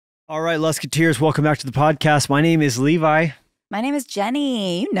All right, Luskos, welcome back to the podcast. My name is Levi. My name is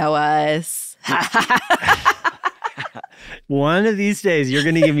Jennie. You know us. One of these days, you're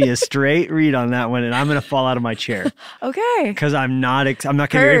going to give me a straight read on that one, and I'm going to fall out of my chair. Okay. Because I'm not going to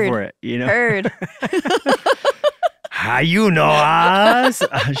be ready for it. You know? Heard. How you know us?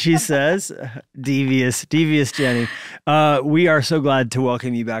 She says. Devious Jennie. We are so glad to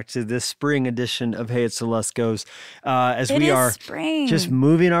welcome you back to this spring edition of Hey, It's the Luskos. As we are spring. Just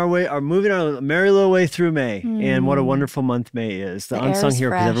moving our merry little way through May. And what a wonderful month May is. The unsung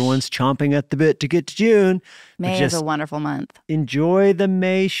hero, because everyone's chomping at the bit to get to June. May is a wonderful month. Enjoy the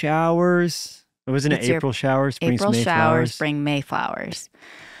May showers. Wasn't it April showers? April showers bring May flowers.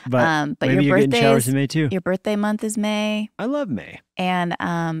 But maybe you're getting showers in May too. Your birthday month is May. I love May. And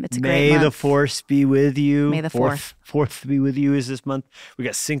it's a May great month. the 4th be with you. May the 4th. 4th be with you is this month. We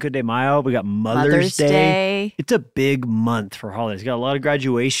got Cinco de Mayo. We got Mother's Day. It's a big month for holidays. Got a lot of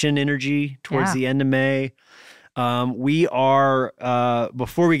graduation energy towards the end of May. We are,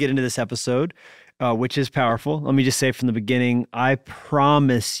 before we get into this episode, which is powerful, let me just say from the beginning, I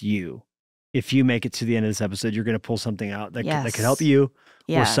promise you, if you make it to the end of this episode, you're going to pull something out that could help you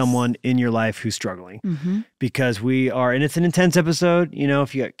or someone in your life who's struggling. Because we are, and it's an intense episode, you know,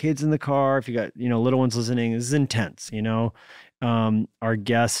 if you got kids in the car, if you got, you know, little ones listening, this is intense, you know. Our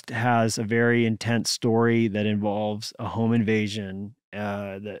guest has a very intense story that involves a home invasion,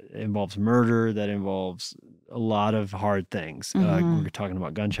 that involves murder, that involves a lot of hard things. We're talking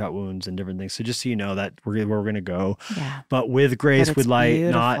about gunshot wounds and different things. So just so you know that where we're going to go, but with grace, with light,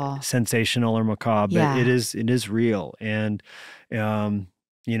 not sensational or macabre. But it is real, and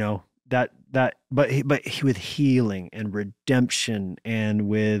you know but with healing and redemption and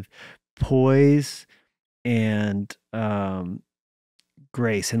with poise and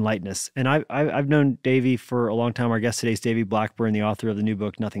grace and lightness. And I've known Davey for a long time. Our guest today is Davey Blackburn, the author of the new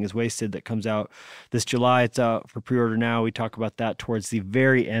book, Nothing is Wasted, that comes out this July. It's out for pre-order now. We talk about that towards the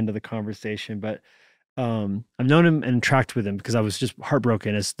very end of the conversation. But I've known him and tracked with him because I was just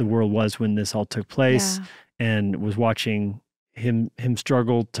heartbroken as the world was when this all took place, and was watching him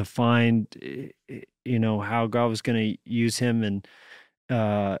struggle to find, you know, how God was going to use him.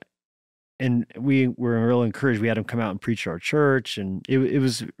 And we were real encouraged. We had him come out and preach at our church, and it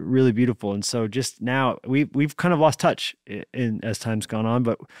was really beautiful. And so just now we've kind of lost touch as time's gone on,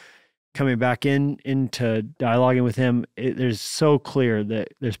 but coming back into dialoguing with him, there's so clear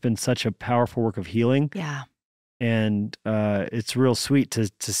that there's been such a powerful work of healing. Yeah. And it's real sweet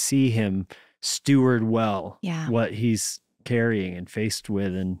to see him steward well what he's carrying and faced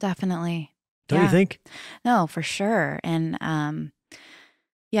with. And definitely. Don't you think? No, for sure. And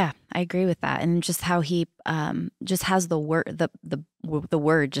yeah, I agree with that. And just how he just has the word, the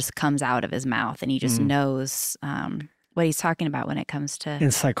word just comes out of his mouth, and he just knows what he's talking about when it comes to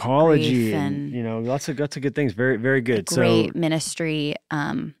in psychology and you know, lots of good things. Very, very good. Great ministry.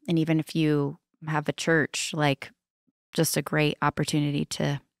 And even if you have a church, like just a great opportunity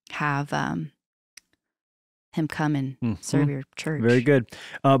to have him come and serve your church. Very good.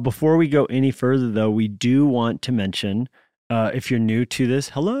 Before we go any further, though, we do want to mention, if you're new to this,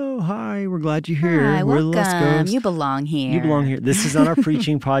 hello, hi, we're glad you're here. Hi, we're welcome. The Luskos. You belong here. You belong here. This is not our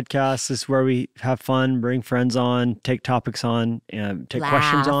preaching podcast. This is where we have fun, bring friends on, take topics on, and take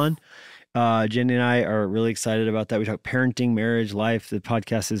questions on. Jenny and I are really excited about that. We talk parenting, marriage, life. The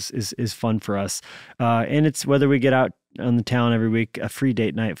podcast is fun for us. And it's whether we get out on the town every week, a free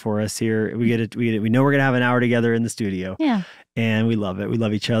date night for us here. We know we're going to have an hour together in the studio. Yeah. And we love it. We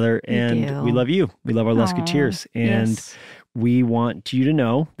love each other. And we love you. We love our Luskos. And we want you to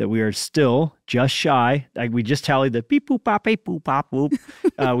know that we are still just shy. Like we just tallied the beep boop pop beep boop pop whoop.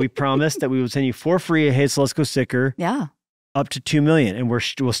 We promised that we would send you for free a Hey, It's Lusko sticker. Yeah. Up to 2 million. And we're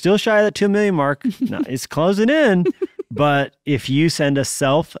still shy of that 2 million mark. No, it's closing in. But if you send a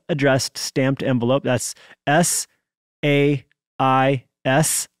self-addressed stamped envelope, that's SAIS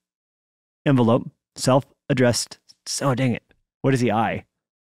envelope, self-addressed. Oh, dang it. What is the I?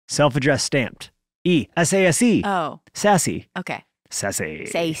 Self-addressed stamped. SASE. Oh. Sassy. Okay. Sassy.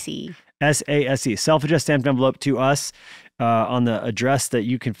 SASE. SASE. Self-addressed stamped envelope to us on the address that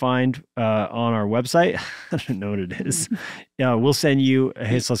you can find on our website. I don't know what it is. We'll send you a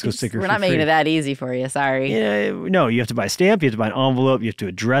Hey, It's Lusko sticker. We're not making it that easy for you. Sorry. No, you have to buy a stamp. You have to buy an envelope. You have to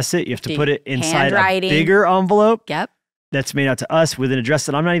address it. You have to put it inside a bigger envelope. Yep. That's made out to us with an address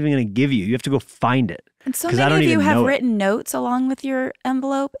that I'm not even going to give you. You have to go find it. And so many of you have written notes along with your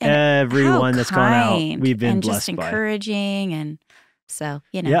envelope. And everyone that's gone out, we've been blessed by. And just encouraging. And so,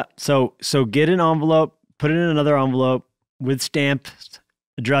 you know. Yeah. So get an envelope, put it in another envelope with stamps,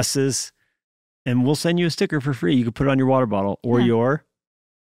 addresses, and we'll send you a sticker for free. You can put it on your water bottle or your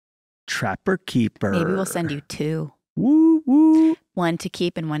Trapper Keeper. Maybe we'll send you 2. Woo, woo. One to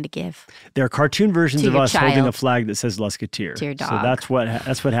keep and one to give. There are cartoon versions of us child. holding a flag that says Lusketeer. To your dog. So that's what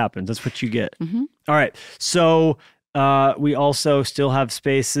happens. That's what you get. Mm-hmm. All right. So we also still have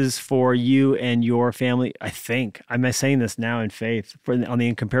spaces for you and your family. I think I'm saying this now in faith on the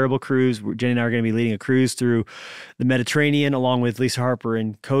Incomparable Cruise. Jenny and I are going to be leading a cruise through the Mediterranean along with Lisa Harper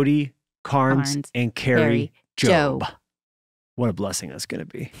and Cody Carnes and Carrie Job. What a blessing that's going to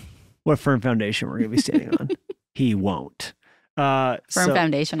be. What a firm foundation we're going to be standing on. He won't. Firm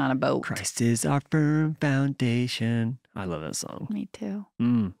foundation on a boat. Christ is our firm foundation. I love that song. Me too.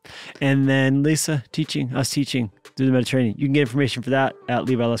 And then Lisa teaching through the Mediterranean. You can get information for that at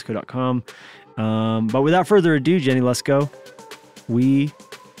levilusko.com. But without further ado, Jennie Lusko, we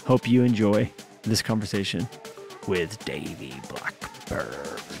hope you enjoy this conversation with Davey Blackburn.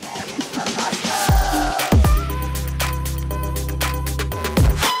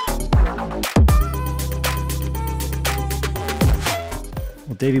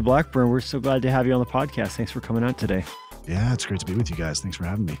 Well, Davey Blackburn, we're so glad to have you on the podcast. Thanks for coming out today. Yeah, it's great to be with you guys. Thanks for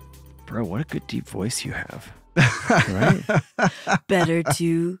having me. Bro, what a good deep voice you have. Right? Better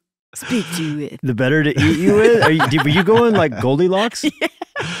to speak to with. The better to eat you with? Were you going like Goldilocks? Yeah.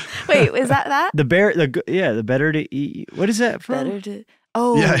 Wait, is that? The better to eat. What is that from? Better to.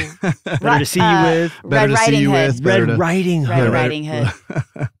 Better to see you with. Better to see you with. Red Riding Hood. Red Riding Hood.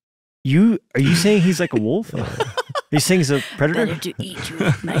 Are you saying he's like a wolf? He sings a predator? Better to eat you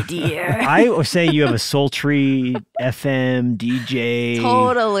with, my dear. I was saying you have a sultry FM DJ.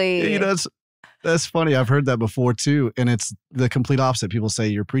 Totally. You know, that's funny. I've heard that before too. And it's the complete opposite. People say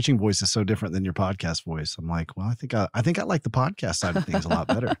your preaching voice is so different than your podcast voice. I'm like, well, I think I like the podcast side of things a lot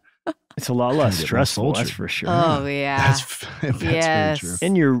better. It's a lot less stressful, that's for sure. Oh, yeah. That's very true.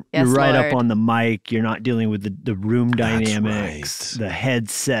 And you're right Lord. up on the mic. You're not dealing with the room dynamics, the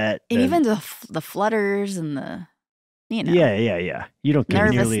headset. And even the flutters and the, you know. Yeah. You don't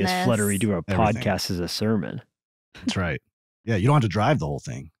get nearly as fluttery to a Everything. podcast as a sermon. That's right. Yeah, you don't have to drive the whole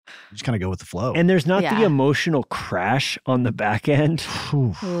thing. You just kind of go with the flow. And there's not the emotional crash on the back end.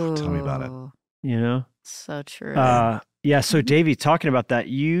 Tell me about it. You know? So true. So Davey, talking about that,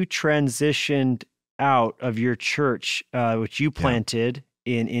 you transitioned out of your church, which you planted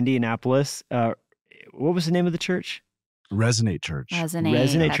in Indianapolis. What was the name of the church? Resonate Church.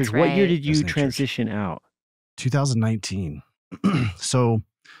 Resonate Church. Right. What year did you Resonate transition out? 2019. So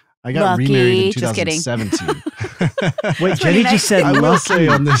I got Lucky. remarried in Just kidding. 2017. Wait, Jenny just said I will lucky. say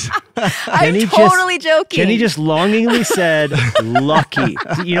on this. I'm totally joking. Jenny just longingly said lucky.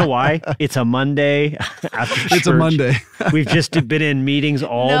 You know why? It's a Monday after church. It's a Monday. We've just been in meetings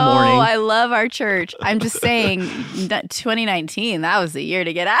all morning. No, I love our church. I'm just saying, 2019, that was the year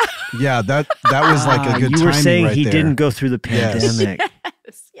to get out. Yeah, that was like a good You were timing saying right he there. didn't go through the pandemic.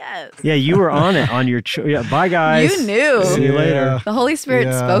 Yes. Yeah, you were on it on your bye guys. You knew. See you later. The Holy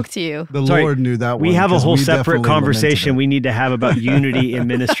Spirit spoke to you. The Lord knew that one. We have a whole separate definitely conversation lamented we need to have about unity in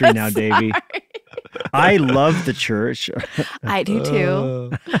ministry now, Davey. I love the church. I do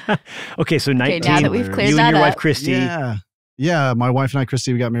too. Okay, so 19. now that we've cleared you that and your wife, up. Christy. Yeah. My wife and I,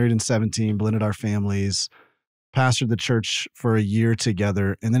 Christy, we got married in 17, blended our families, pastored the church for a year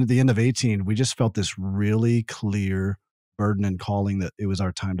together. And then at the end of 18, we just felt this really clear burden and calling that it was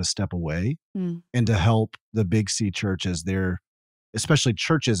our time to step away and to help the Big C church especially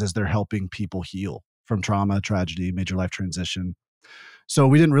churches as they're helping people heal from trauma, tragedy, major life transition. So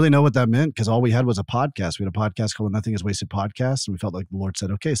we didn't really know what that meant because all we had was a podcast. We had a podcast called Nothing is Wasted Podcast. And we felt like the Lord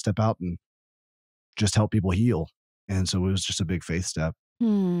said, okay, step out and just help people heal. And so it was just a big faith step.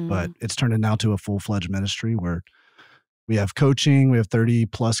 But it's turned now to a full-fledged ministry where we have coaching. We have 30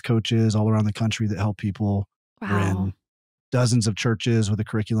 plus coaches all around the country that help people. Wow. We're in dozens of churches with a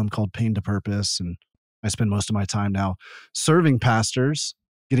curriculum called Pain to Purpose. And I spend most of my time now serving pastors,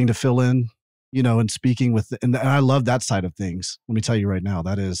 getting to fill in, and speaking with, and I love that side of things. Let me tell you right now,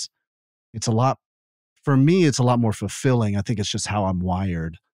 for me, it's a lot more fulfilling. I think it's just how I'm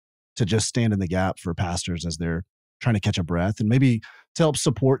wired to just stand in the gap for pastors as they're trying to catch a breath and maybe to help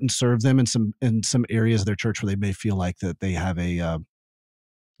support and serve them in some areas of their church where they may feel like that they have a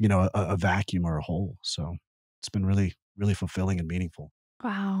vacuum or a hole. So it's been really, really fulfilling and meaningful.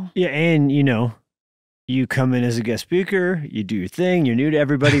 Wow. Yeah, and you come in as a guest speaker, you do your thing, you're new to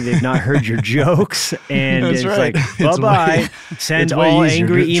everybody, they've not heard your jokes, and That's it's right. like, bye-bye. Send all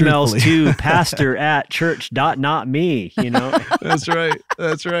angry emails to pastor@church.notme, That's right.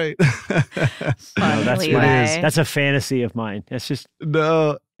 That's right. That's what it is. That's a fantasy of mine. That's just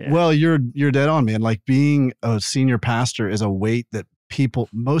no. Yeah. Well, you're dead on, man. Like being a senior pastor is a weight that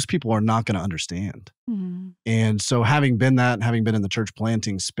most people are not going to understand. Mm-hmm. And so having been in the church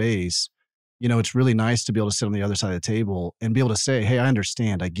planting space, it's really nice to be able to sit on the other side of the table and be able to say, hey, I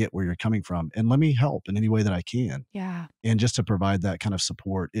understand, I get where you're coming from, and let me help in any way that I can. Yeah. And just to provide that kind of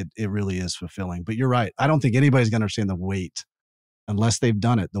support, it really is fulfilling. But you're right. I don't think anybody's going to understand the weight unless they've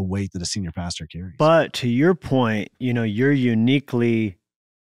done it, the weight that a senior pastor carries. But to your point, you're uniquely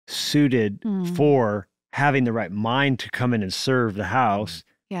suited for having the right mind to come in and serve the house.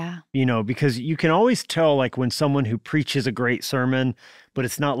 Yeah. Because you can always tell, like, when someone who preaches a great sermon, but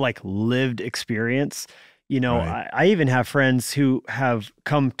it's not like lived experience. Right. I even have friends who have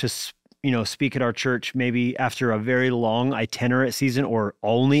come to, speak at our church maybe after a very long itinerant season or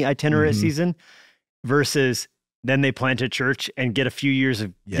only itinerant season, versus then they plant a church and get a few years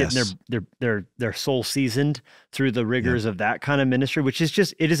of getting their soul seasoned through the rigors of that kind of ministry, which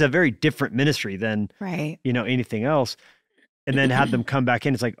is it is a very different ministry than anything else. And then have them come back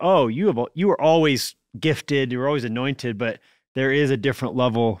in. It's like, oh, you were always gifted, you were always anointed, but there is a different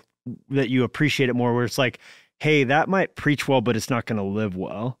level that you appreciate it more, where it's like, hey, that might preach well, but it's not going to live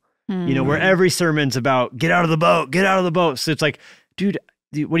well. Where every sermon's about get out of the boat, get out of the boat. So it's like, dude,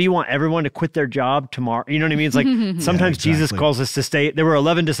 what do you want everyone to quit their job tomorrow? You know what I mean? It's like sometimes Jesus calls us to stay. There were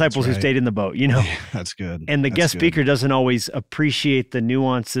 11 disciples who stayed in the boat, That's good. And the guest speaker doesn't always appreciate the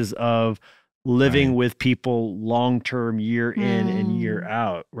nuances of living with people long-term, year in and year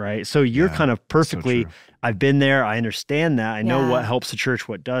out, right? So you're kind of perfectly, I've been there, I understand that, I know what helps the church,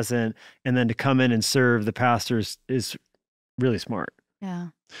 what doesn't, and then to come in and serve the pastors is really smart. Yeah,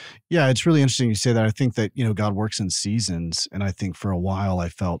 it's really interesting you say that. I think that, God works in seasons, and I think for a while I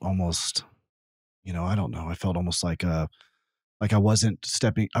felt almost, I don't know, I felt almost like I had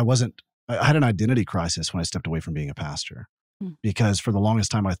an identity crisis when I stepped away from being a pastor. Because for the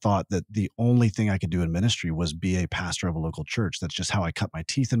longest time, I thought that the only thing I could do in ministry was be a pastor of a local church. That's just how I cut my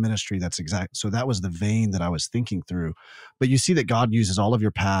teeth in ministry. So that was the vein that I was thinking through. But you see that God uses all of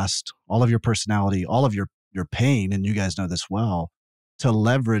your past, all of your personality, all of your pain, and you guys know this well, to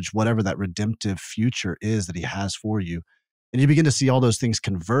leverage whatever that redemptive future is that he has for you. And you begin to see all those things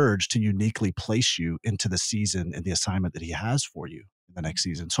converge to uniquely place you into the season and the assignment that he has for you in the next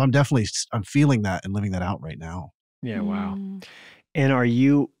season. So I'm feeling that and living that out right now. Yeah, wow. And are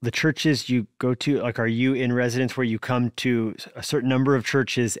you, the churches you go to, like, are you in residence where you come to a certain number of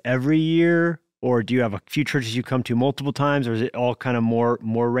churches every year? Or do you have a few churches you come to multiple times? Or is it all kind of more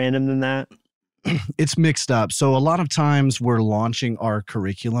random than that? It's mixed up. So a lot of times we're launching our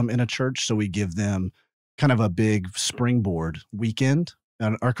curriculum in a church. So we give them kind of a big springboard weekend.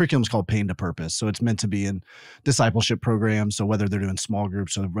 And our curriculum is called Pain to Purpose. So it's meant to be in discipleship programs. So whether they're doing small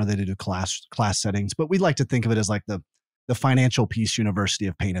groups or whether they do class settings, but we like to think of it as like the Financial Peace University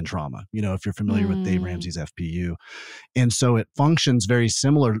of Pain and Trauma, if you're familiar with Dave Ramsey's FPU. And so it functions very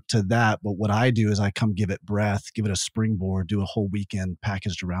similar to that. But what I do is I come give it breath, give it a springboard, do a whole weekend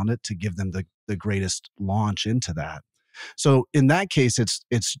packaged around it to give them the greatest launch into that. So in that case,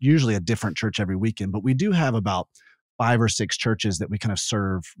 it's usually a different church every weekend, but we do have about 5 or 6 churches that we kind of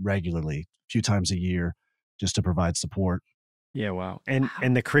serve regularly, a few times a year, just to provide support. Yeah, wow. And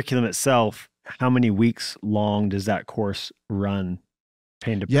the curriculum itself, how many weeks long does that course run?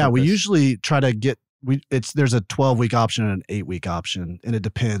 Pain to Purpose? Yeah, we usually try to there's a 12-week option and an 8-week option, and it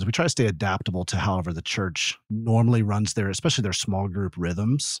depends. We try to stay adaptable to however the church normally runs especially their small group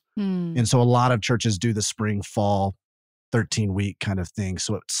rhythms. And so a lot of churches do the spring, fall, 13-week kind of thing.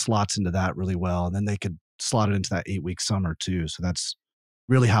 So it slots into that really well. And then they could slot it into that 8-week summer too. So that's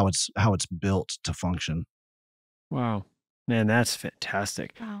really how it's built to function. Wow, man, that's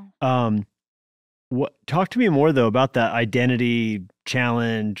fantastic. Wow. Talk to me more though about that identity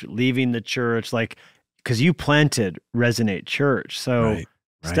challenge, leaving the church, like, because you planted Resonate Church. So right.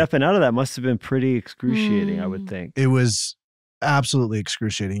 Stepping out of that must have been pretty excruciating, I would think. It was absolutely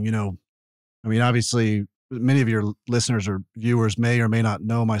excruciating. I mean, obviously many of your listeners or viewers may or may not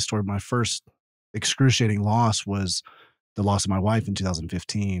know my story. My first excruciating loss was the loss of my wife in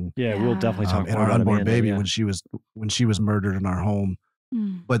 2015. Yeah, we'll definitely talk and more our about unborn Amanda, baby when she was murdered in our home.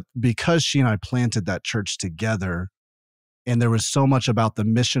 But because she and I planted that church together, and there was so much about the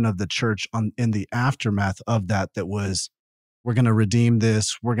mission of the church in the aftermath of that was, we're going to redeem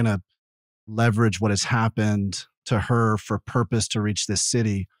this. We're going to leverage what has happened to her for purpose to reach this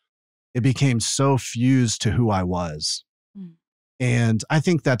city. It became so fused to who I was. And I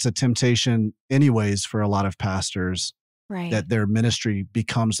think that's a temptation anyways for a lot of pastors, that their ministry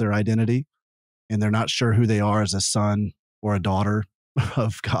becomes their identity and they're not sure who they are as a son or a daughter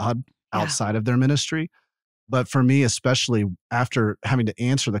of God outside of their ministry. But for me, especially after having to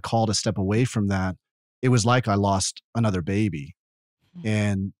answer the call to step away from that, it was like I lost another baby.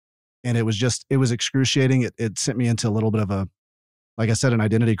 And it was excruciating. It sent me into a little bit of a, like I said, an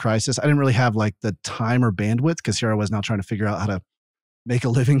identity crisis. I didn't really have like the time or bandwidth, because here I was now trying to figure out how to make a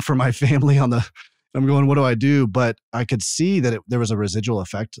living for my family I'm going, what do I do? But I could see that there was a residual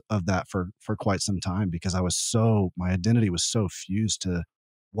effect of that for quite some time, because my identity was so fused to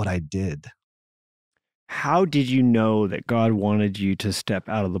what I did. How did you know that God wanted you to step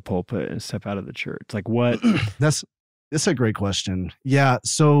out of the pulpit and step out of the church? Like what? That's a great question. Yeah.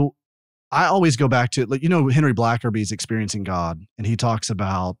 So I always go back to, like, Henry Blackaby's Experiencing God, and he talks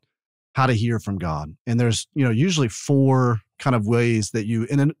about how to hear from God. And there's, usually 4 kind of ways that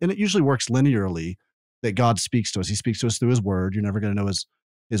and it usually works linearly, that God speaks to us. He speaks to us through his word. You're never going to know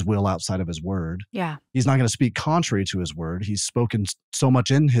his will outside of his word. Yeah. He's not going to speak contrary to his word. He's spoken so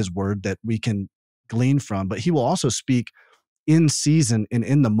much in his word that we can glean from, but he will also speak in season and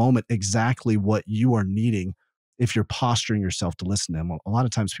in the moment exactly what you are needing if you're posturing yourself to listen to him. A lot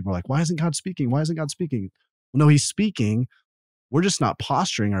of times people are like, why isn't God speaking? Why isn't God speaking? Well, no, he's speaking. We're just not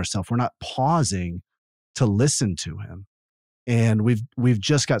posturing ourselves. We're not pausing to listen to him. And we've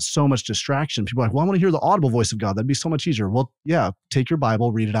just got so much distraction. People are like, well, I want to hear the audible voice of God. That'd be so much easier. Well, yeah, take your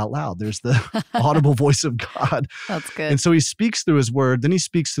Bible, read it out loud. There's the audible voice of God. That's good. And so he speaks through his word. Then he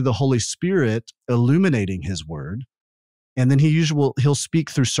speaks through the Holy Spirit, illuminating his word. And then he'll speak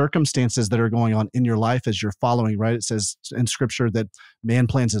through circumstances that are going on in your life as you're following, right? It says in scripture that man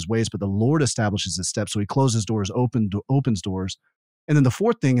plans his ways, but the Lord establishes his steps. So he closes doors, opens doors. And then the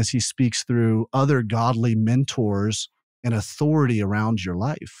 4th thing is he speaks through other godly mentors and authority around your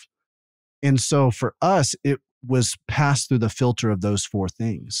life. And so for us, it was passed through the filter of those 4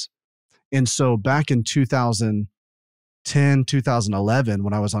 things. And so back in 2010, 2011,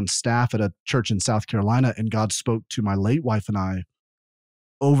 when I was on staff at a church in South Carolina, and God spoke to my late wife and I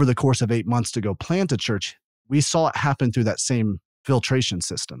over the course of 8 months to go plant a church, we saw it happen through that same filtration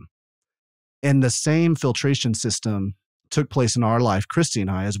system. And the same filtration system took place in our life, Christy and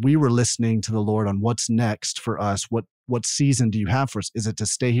I, as we were listening to the Lord on what's next for us. What season do you have for us? Is it to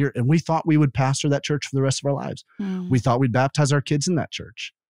stay here? And we thought we would pastor that church for the rest of our lives. We thought we'd baptize our kids in that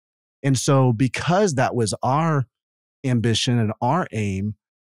church. And so because that was our ambition and our aim,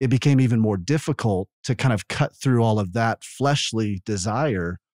 it became even more difficult to kind of cut through all of that fleshly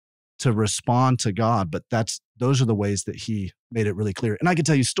desire to respond to God. But those are the ways that he made it really clear. And I could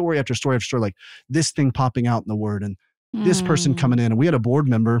tell you story after story after story, like this thing popping out in the word and this person coming in. And we had a board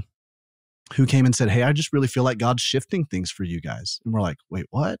member who came and said, hey, I just really feel like God's shifting things for you guys. And we're like, wait,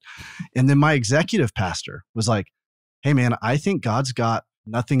 what? And then my executive pastor was like, hey man, I think God's got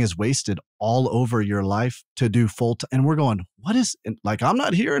nothing is wasted all over your life to do full time. And we're going, what is, like, I'm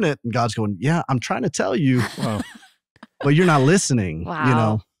not hearing it. And God's going, yeah, I'm trying to tell you, but you're not listening.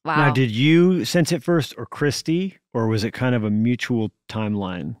 Wow. Wow. Now, did you sense it first or Christy, or was it kind of a mutual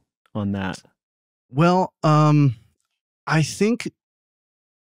timeline on that? Well, I think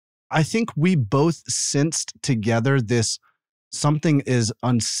we both sensed together this something is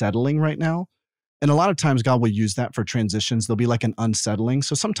unsettling right now. And a lot of times God will use that for transitions. There'll be like an unsettling.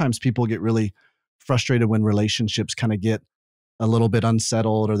 So sometimes people get really frustrated when relationships kind of get a little bit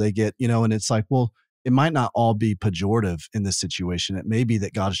unsettled, or they get, and it's like, well, it might not all be pejorative in this situation. It may be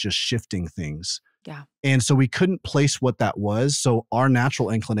that God's just shifting things. Yeah. And so we couldn't place what that was. So our natural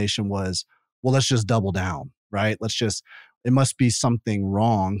inclination was, well, let's just double down, right? It must be something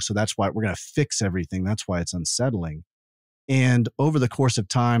wrong. So that's why we're going to fix everything. That's why it's unsettling. And over the course of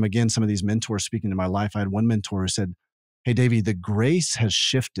time, again, some of these mentors speaking to my life, I had one mentor who said, hey, Davey, the grace has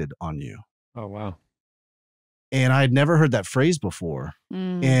shifted on you. Oh, wow. And I had never heard that phrase before.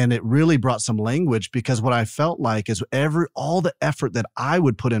 And it really brought some language, because what I felt like is all the effort that I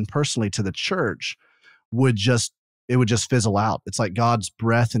would put in personally to the church would just fizzle out. It's like God's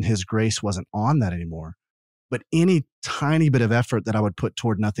breath and his grace wasn't on that anymore. But any tiny bit of effort that I would put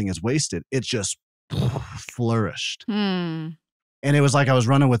toward nothing is wasted. It just flourished. And it was like I was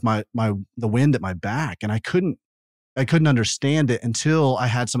running with the wind at my back, and I couldn't understand it until I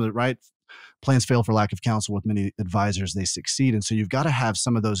had some of the right. Plans fail for lack of counsel. With many advisors, they succeed. And so you've got to have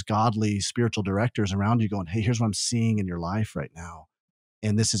some of those godly spiritual directors around you going, hey, here's what I'm seeing in your life right now.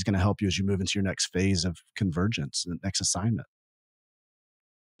 And this is going to help you as you move into your next phase of convergence, the next assignment.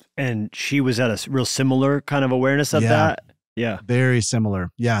 And she was at a real similar kind of awareness of that? Yeah. Very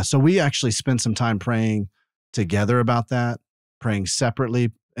similar. Yeah. So we actually spent some time praying together about that, praying separately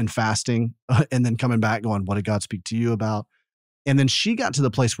and fasting, and then coming back going, what did God speak to you about? And then she got to the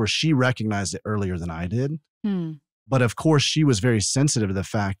place where she recognized it earlier than I did. But of course, she was very sensitive to the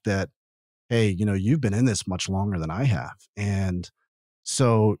fact that, hey, you've been in this much longer than I have. And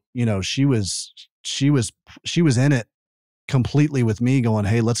so, she was in it completely with me going,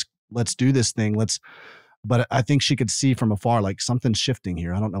 hey, let's do this thing. But I think she could see from afar, like something's shifting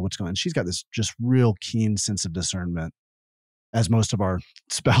here. I don't know what's going on. She's got this just real keen sense of discernment, as most of our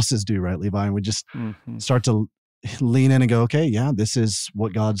spouses do, right, Levi? And we just start to lean in and go, okay, yeah, this is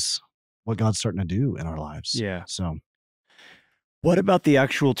what God's starting to do in our lives. Yeah. So what about the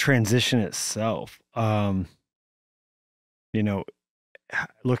actual transition itself?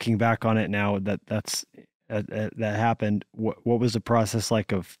 Looking back on it now, that happened. What was the process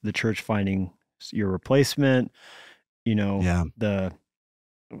like of the church finding your replacement? The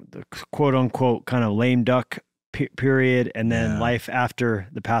quote unquote kind of lame duck period, and then life after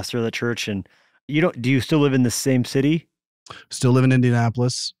the pastor of the church. And do you still live in the same city? Still live in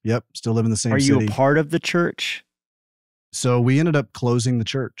Indianapolis. Yep. Still live in the same city. Are you a part of the church? So we ended up closing the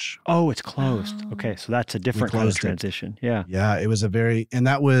church. Oh, it's closed. Okay. So that's a different kind of transition. Yeah. Yeah. It was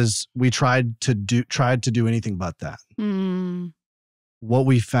we tried to do anything but that. What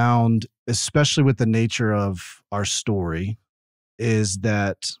we found, especially with the nature of our story, is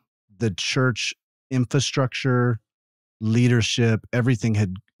that the church infrastructure, leadership, everything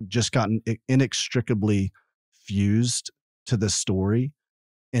had just gotten inextricably fused to the story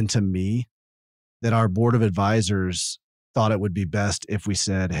and to me, that our board of advisors thought it would be best if we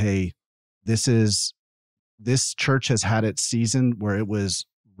said, hey, this church has had its season where it was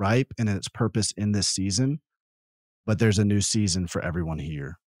ripe and its purpose in this season, but there's a new season for everyone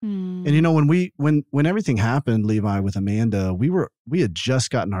here. And when everything happened, Levi, with Amanda, we had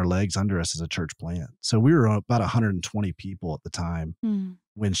just gotten our legs under us as a church plant. So we were about 120 people at the time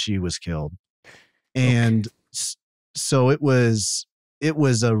when she was killed. And so it was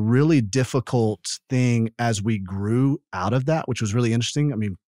a really difficult thing as we grew out of that, which was really interesting. I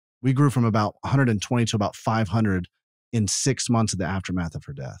mean, we grew from about 120 to about 500 in 6 months of the aftermath of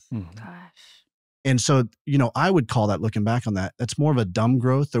her death. Gosh. And so, I would call that, looking back on that, that's more of a dumb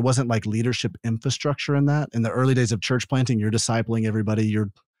growth. There wasn't like leadership infrastructure in that. In the early days of church planting, you're discipling everybody.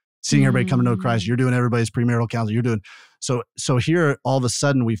 You're seeing everybody come to know Christ. You're doing everybody's premarital counseling. So here, all of a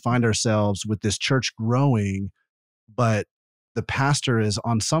sudden, we find ourselves with this church growing, but the pastor is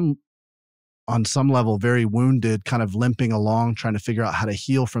on some level very wounded, kind of limping along, trying to figure out how to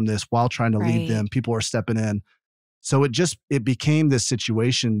heal from this while trying to lead them. People are stepping in. So it became this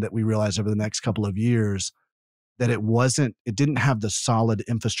situation that we realized over the next couple of years that it didn't have the solid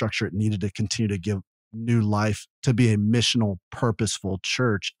infrastructure it needed to continue to give new life, to be a missional, purposeful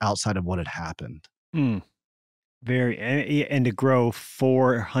church outside of what had happened. Very, and to grow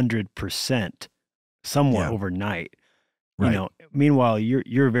 400% somewhat overnight. Right. Meanwhile,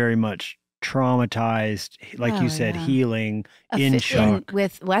 you're very much traumatized, like you said, healing, in shock.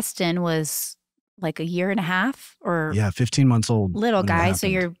 With Weston was like a year and a half, or 15 months old, little guy. So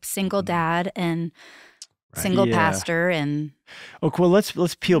you're single dad and single pastor, and well,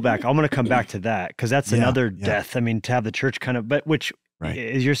 let's peel back. I'm going to come back to that, because that's another death. I mean, to have the church kind of, but which,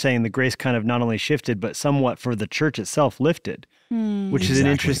 as you're saying, the grace kind of not only shifted, but somewhat for the church itself lifted, which is an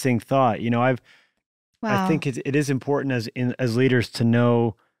interesting thought. I think it is important as leaders to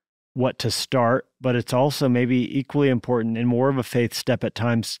know what to start, but it's also maybe equally important and more of a faith step at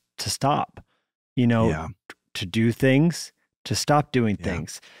times to stop, to do things, to stop doing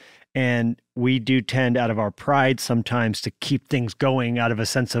things. And we do tend, out of our pride sometimes, to keep things going out of a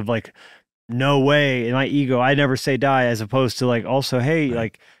sense of like, no way, in my ego, I never say die, as opposed to like, also, hey,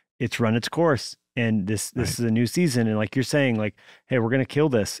 like it's run its course. And this is a new season. And like you're saying, like, hey, we're going to kill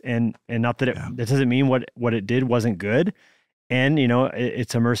this. And not that that doesn't mean what it did wasn't good. And,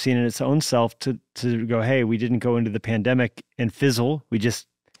 it's a mercy in its own self to go, hey, we didn't go into the pandemic and fizzle.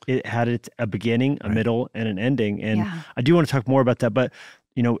 It had a beginning, a middle, and an ending. And I do want to talk more about that. But,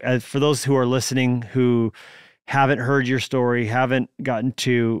 as for those who are listening who haven't heard your story, haven't gotten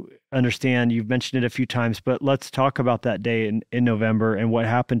to understand, you've mentioned it a few times, but let's talk about that day in November and what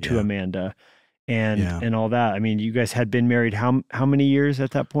happened to Amanda. And all that. I mean, you guys had been married how many years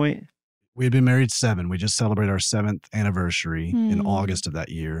at that point? We had been married 7. We just celebrated our 7th anniversary in August of that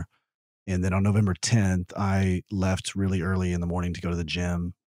year. And then on November 10th, I left really early in the morning to go to the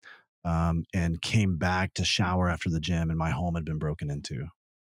gym, and came back to shower after the gym, and my home had been broken into.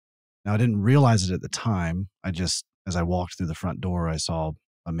 Now, I didn't realize it at the time. As I walked through the front door, I saw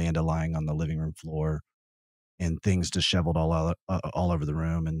Amanda lying on the living room floor and things disheveled all over the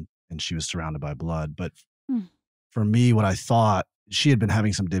room. And she was surrounded by blood. But for me, what I thought, she had been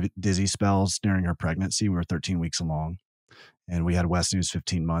having some dizzy spells during her pregnancy. We were 13 weeks along, and we had Weston, who was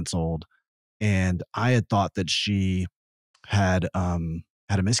 15 months old. And I had thought that she had a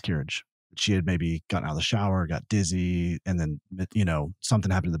miscarriage. She had maybe gotten out of the shower, got dizzy, and then,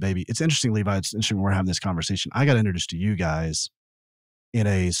 something happened to the baby. It's interesting, Levi. It's interesting we're having this conversation. I got introduced to you guys in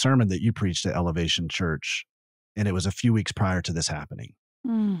a sermon that you preached at Elevation Church, and it was a few weeks prior to this happening.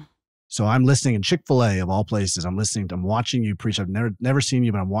 So I'm listening in Chick-fil-A of all places. I'm watching you preach. I've never seen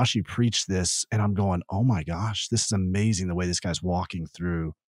you, but I'm watching you preach this, and I'm going, oh my gosh, this is amazing the way this guy's walking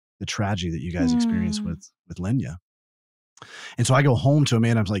through the tragedy that you guys experienced with Linya. And so I go home to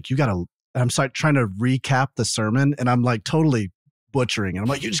Amanda. I'm like, I'm trying to recap the sermon, and I'm like totally butchering. And I'm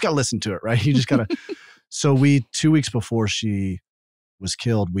like, you just got to listen to it, right? You just got to. So 2 weeks before she was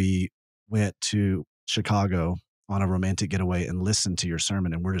killed, we went to Chicago on a romantic getaway and listened to your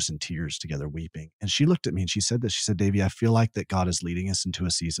sermon, and we're just in tears together weeping. And she looked at me and she said this. She said, Davey, I feel like that God is leading us into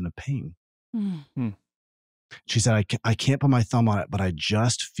a season of pain. She said, I can't put my thumb on it, but I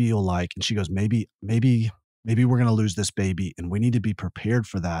just feel like, and she goes, maybe we're going to lose this baby, and we need to be prepared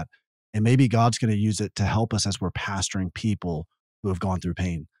for that. And maybe God's going to use it to help us as we're pastoring people who have gone through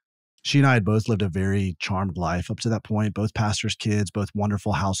pain. She and I had both lived a very charmed life up to that point, both pastors' kids, both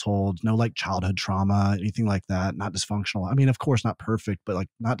wonderful households, no like childhood trauma, anything like that, not dysfunctional. I mean, of course, not perfect, but like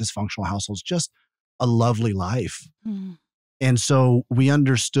not dysfunctional households, just a lovely life. And so we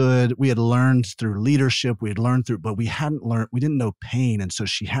understood, we had learned through leadership, but we didn't know pain. And so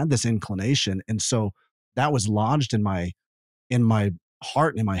she had this inclination. And so that was lodged in my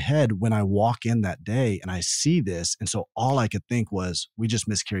heart and in my head when I walk in that day and I see this. And so all I could think was, we just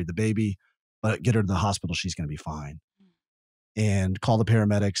miscarried the baby, but get her to the hospital. She's going to be fine. And call the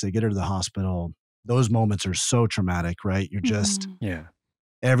paramedics. They get her to the hospital. Those moments are so traumatic, right? You're just,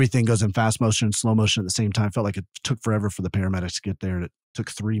 everything goes in fast motion and slow motion at the same time. Felt like it took forever for the paramedics to get there. And it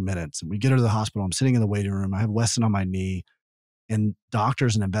took 3 minutes. And we get her to the hospital. I'm sitting in the waiting room. I have Weston on my knee, and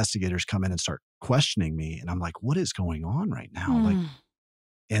doctors and investigators come in and start questioning me. And I'm like, what is going on right now?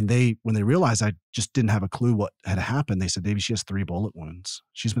 And when they realized I just didn't have a clue what had happened, they said, Davey, she has 3 bullet wounds.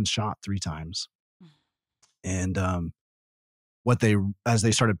 She's been shot 3 times. And as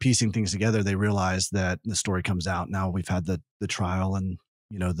they started piecing things together, they realized that the story comes out. Now we've had the trial and,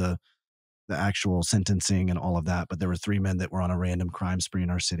 the actual sentencing and all of that. But there were 3 men that were on a random crime spree in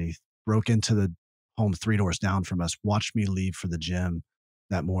our city, broke into the home 3 doors down from us, watched me leave for the gym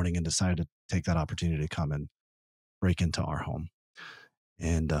that morning, and decided to take that opportunity to come and break into our home.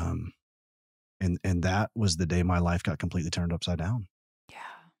 And that was the day my life got completely turned upside down.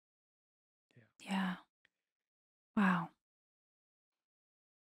 Yeah. Wow.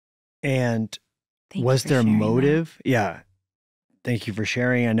 And was there motive? That. Yeah. Thank you for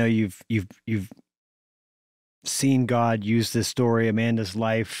sharing. I know you've seen God use this story, Amanda's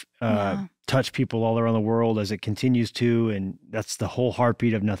life, touch people all around the world as it continues to, and that's the whole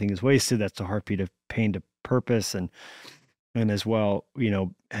heartbeat of Nothing is Wasted. That's the heartbeat of Pain to Purpose, and as well,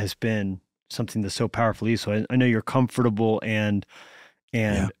 has been something that's so powerfully. So I know you're comfortable and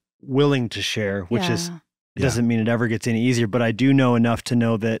willing to share, which is, it doesn't mean it ever gets any easier, but I do know enough to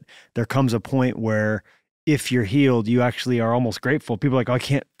know that there comes a point where if you're healed, you actually are almost grateful. People are like, oh,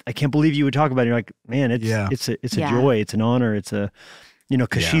 I can't believe you would talk about it. You're like, man, it's a joy. It's an honor. It's a,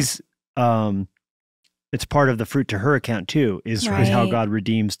 cause she's, it's part of the fruit to her account too, is how God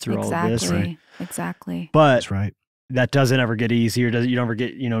redeems through all of this. Right? Exactly. But that's right. That doesn't ever get easier. You don't ever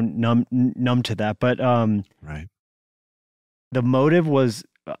get, numb to that. But, right. The motive was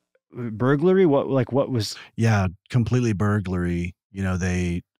burglary. What was? Yeah, completely burglary.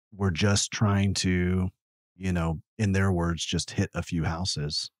 They were just trying to, in their words, just hit a few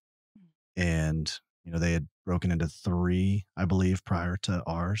houses. And, they had broken into 3, I believe, prior to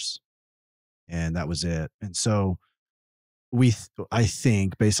ours. And that was it. And so I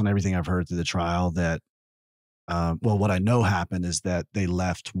think based on everything I've heard through the trial that, what I know happened is that they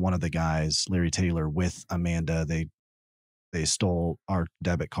left one of the guys, Larry Taylor, with Amanda. They stole our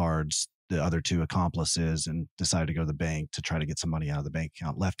debit cards, the other 2 accomplices, and decided to go to the bank to try to get some money out of the bank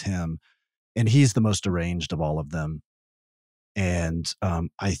account, left him. And he's the most deranged of all of them. And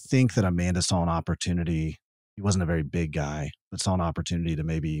I think that Amanda saw an opportunity. He wasn't a very big guy, but saw an opportunity to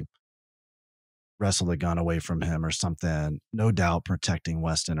maybe wrestle the gun away from him or something. No doubt protecting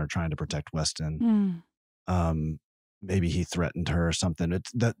Weston or trying to protect Weston. Maybe he threatened her or something.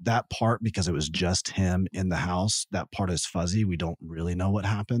 It's that part, because it was just him in the house, that part is fuzzy. We don't really know what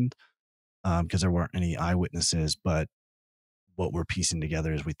happened because there weren't any eyewitnesses. But what we're piecing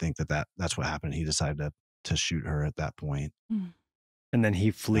together is we think that's what happened. He decided to shoot her at that point. And then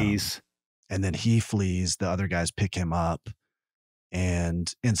he flees. The other guys pick him up.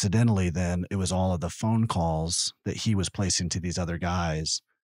 And incidentally, then it was all of the phone calls that he was placing to these other guys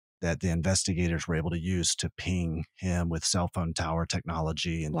that the investigators were able to use to ping him with cell phone tower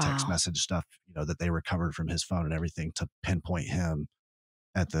technology and text message stuff, that they recovered from his phone and everything to pinpoint him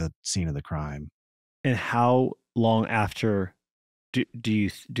at the scene of the crime. And how long after do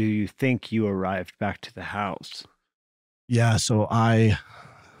you think you arrived back to the house? Yeah, so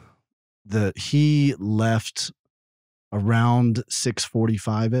he left around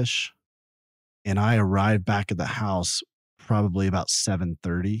 6:45-ish, and I arrived back at the house probably about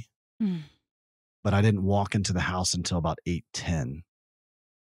 7:30. But I didn't walk into the house until about 8:10.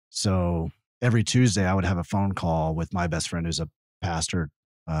 So every Tuesday I would have a phone call with my best friend who's a pastor,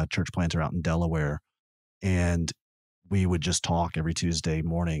 church planter out in Delaware, and we would just talk every Tuesday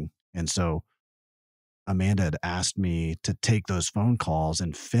morning. And so Amanda had asked me to take those phone calls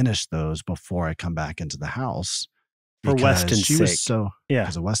and finish those before I come back into the house. For Weston's sake.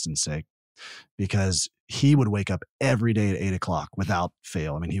 Because of Weston's sake. Because he would wake up every day at 8:00 without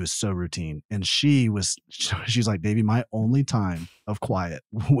fail. I mean, he was so routine. And she's like, Davey, my only time of quiet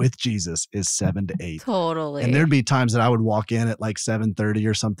with Jesus is 7 to 8. Totally. And there'd be times that I would walk in at like 7:30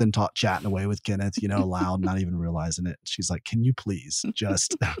 or something, chatting away with Kenneth, loud, not even realizing it. She's like, can you please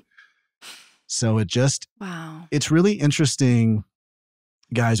just... So it's really interesting,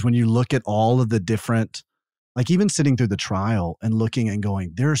 guys, when you look at all of the different, like even sitting through the trial and looking and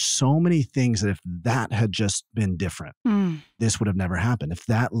going, there are so many things that if that had just been different, this would have never happened. If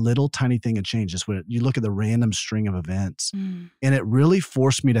that little tiny thing had changed, you look at the random string of events, and it really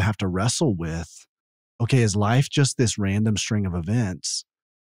forced me to have to wrestle with, okay, is life just this random string of events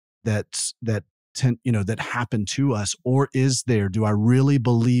that happened to us, or do I really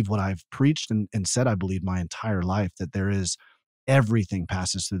believe what I've preached and said I believe my entire life, that everything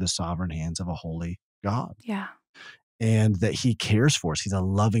passes through the sovereign hands of a holy God. Yeah. And that he cares for us. He's a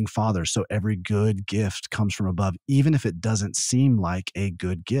loving father. So every good gift comes from above, even if it doesn't seem like a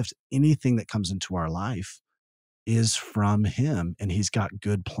good gift. Anything that comes into our life is from him, and he's got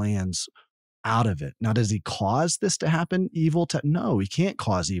good plans out of it. Now, does he cause this to happen? No, he can't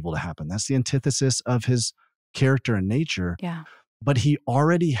cause evil to happen. That's the antithesis of his character and nature. Yeah. But he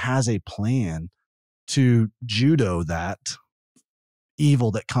already has a plan to judo that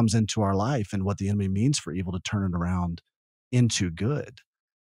evil that comes into our life and what the enemy means for evil, to turn it around into good.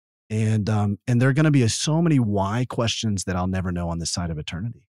 And there are going to be so many why questions that I'll never know on this side of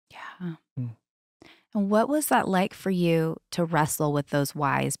eternity. Yeah. And what was that like for you to wrestle with those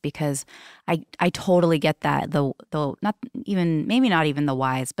whys? Because I totally get that. The not even, maybe not even the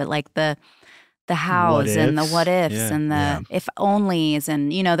whys, but like the hows and the what ifs and the if onlys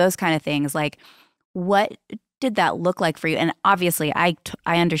and those kind of things. Like, what did that look like for you? And obviously I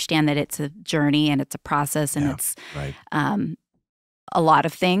understand that it's a journey and it's a process and it's right. A lot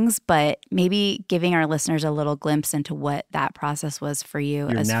of things, but maybe giving our listeners a little glimpse into what that process was for you.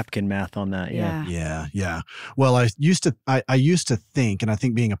 Your napkin math on that. Yeah. Well, I used to think, and I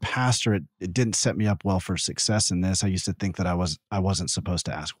think being a pastor, it didn't set me up well for success in this. I used to think that I wasn't supposed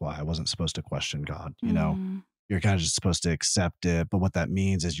to ask why. I wasn't supposed to question God. You're kind of just supposed to accept it. But what that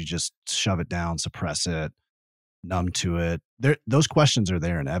means is you just shove it down, suppress it, numb to it. Those questions are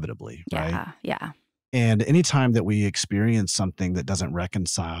there inevitably, right? Yeah. And anytime that we experience something that doesn't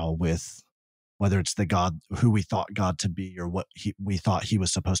reconcile with whether it's the God who we thought God to be or what we thought he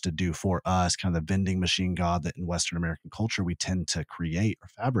was supposed to do for us, kind of the vending machine God that in Western American culture we tend to create or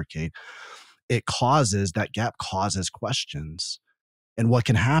fabricate, that gap causes questions. And what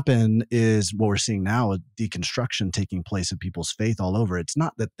can happen is what we're seeing now, a deconstruction taking place of people's faith all over. It's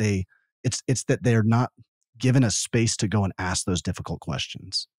not that it's that they're not given a space to go and ask those difficult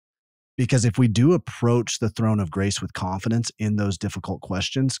questions. Because if we do approach the throne of grace with confidence in those difficult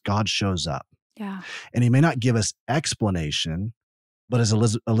questions, God shows up. Yeah. And he may not give us explanation, but as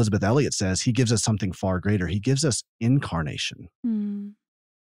Elizabeth Elliot says, he gives us something far greater. He gives us incarnation.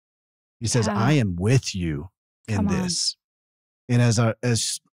 He says, I am with you in this. And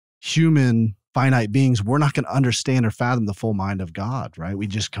as human finite beings, we're not going to understand or fathom the full mind of God, right? We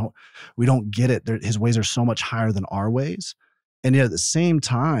don't get it. His ways are so much higher than our ways. And yet at the same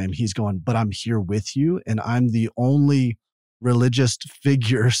time, he's going, but I'm here with you. And I'm the only religious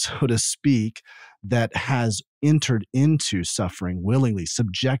figure, so to speak, that has entered into suffering willingly,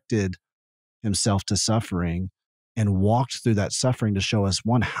 subjected himself to suffering and walked through that suffering to show us,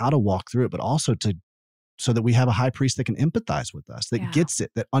 one, how to walk through it, but also so that we have a high priest that can empathize with us, that gets it,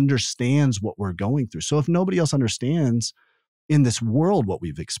 that understands what we're going through. So if nobody else understands in this world what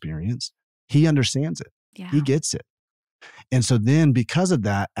we've experienced, he understands it. Yeah. He gets it. And so then because of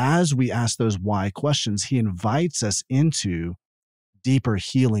that, as we ask those why questions, he invites us into deeper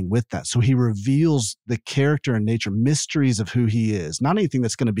healing with that. So he reveals the character and nature, mysteries of who he is, not anything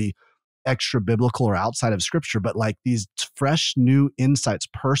that's going to be extra biblical or outside of scripture, but like these fresh new insights,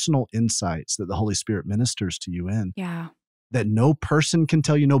 personal insights that the Holy Spirit ministers to you in. Yeah. That no person can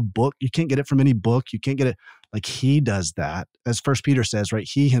tell you, no book. You can't get it from any book. You can't get it. Like he does that. As First Peter says, right?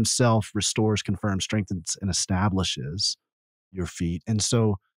 He himself restores, confirms, strengthens, and establishes your feet. And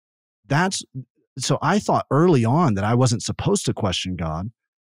so so I thought early on that I wasn't supposed to question God.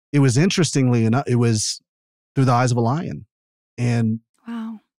 It was interestingly enough, it was through the eyes of a lion. And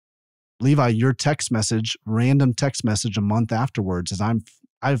wow. Levi, your random text message a month afterwards, is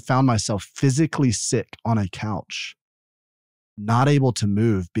I've found myself physically sick on a couch, not able to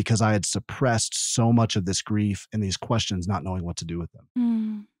move because I had suppressed so much of this grief and these questions, not knowing what to do with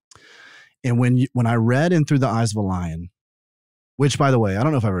them. And when I read in Through the Eyes of a Lion, which, by the way, I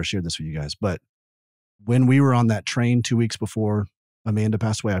don't know if I ever shared this with you guys, but when we were on that train 2 weeks before Amanda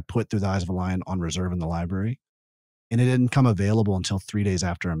passed away, I put Through the Eyes of a Lion on reserve in the library, and it didn't come available until 3 days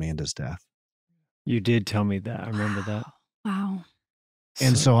after Amanda's death. You did tell me that. I remember that. Wow.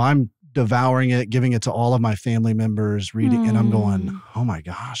 And so I'm devouring it, giving it to all of my family members, reading, and I'm going, oh my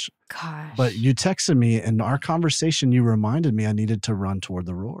gosh. But you texted me, and our conversation, you reminded me I needed to run toward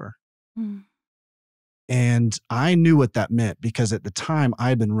the roar. And I knew what that meant because at the time I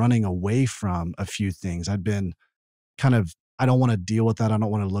had been running away from a few things. I'd been kind of, I don't want to deal with that. I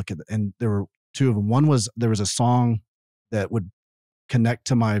don't want to look at it. And there were two of them. One was, there was a song that would connect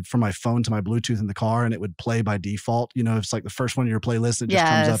to from my phone to my Bluetooth in the car, and it would play by default. You know, it's like the first one in your playlist, it just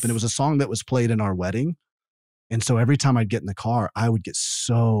comes up. And it was a song that was played in our wedding. And so every time I'd get in the car, I would get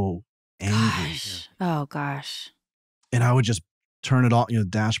so angry. Oh gosh. And I would just turn it off,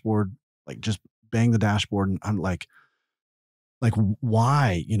 dashboard, like just bang the dashboard. And I'm like,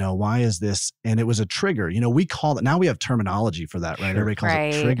 why, why is this? And it was a trigger, we call it, now we have terminology for that, right? Everybody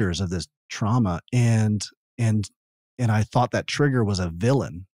calls it triggers of this trauma. And I thought that trigger was a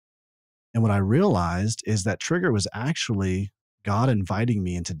villain. And what I realized is that trigger was actually God inviting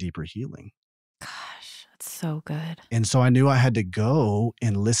me into deeper healing. Gosh, that's so good. And so I knew I had to go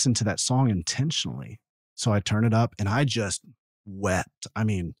and listen to that song intentionally. So I turned it up and I just wept.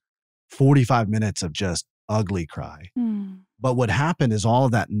 45 minutes of just ugly cry. But what happened is all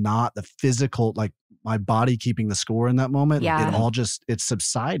of that, not the physical, like my body keeping the score in that moment, it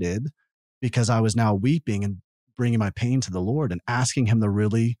subsided because I was now weeping and bringing my pain to the Lord and asking him the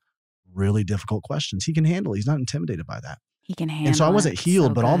really, really difficult questions. He can handle it. He's not intimidated by that. He can handle it. And so I wasn't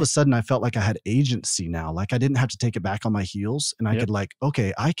healed, but all of a sudden I felt like I had agency now. Like I didn't have to take it back on my heels. And I could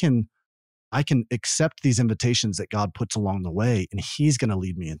okay, I can accept these invitations that God puts along the way, and he's going to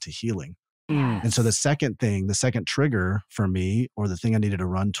lead me into healing. Yes. And so the second trigger for me, or the thing I needed to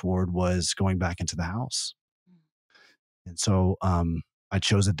run toward, was going back into the house. And so I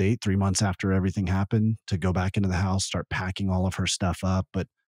chose a date 3 months after everything happened to go back into the house, start packing all of her stuff up. But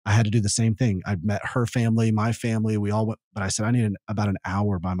I had to do the same thing. I'd met her family, my family, we all went, but I said, I need about an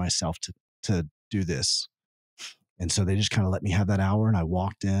hour by myself to do this. And so they just kind of let me have that hour, and I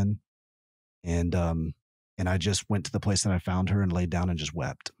walked in and I just went to the place that I found her and laid down and just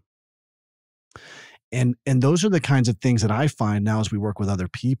wept. And those are the kinds of things that I find now as we work with other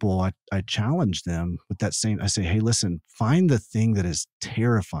people. I challenge them with that same, I say, hey, listen, find the thing that is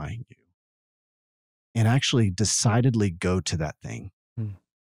terrifying you and actually decidedly go to that thing.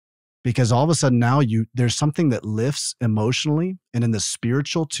 Because all of a sudden now there's something that lifts emotionally and in the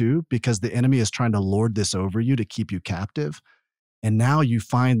spiritual too, because the enemy is trying to lord this over you to keep you captive. And now you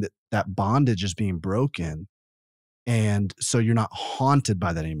find that bondage is being broken. And so you're not haunted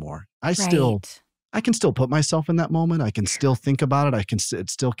by that anymore. I can still put myself in that moment. I can still think about it. It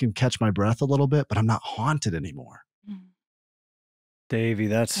still can catch my breath a little bit, but I'm not haunted anymore. Davey,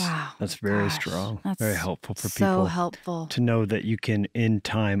 that's very strong. That's very helpful for people. So helpful to know that you can, in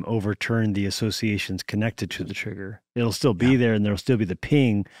time, overturn the associations connected to the trigger. It'll still be there, and there'll still be the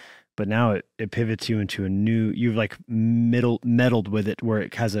ping, but now it pivots you into a new. You've like meddled with it, where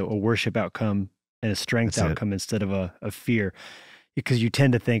it has a worship outcome and a strength outcome instead of a fear. Because you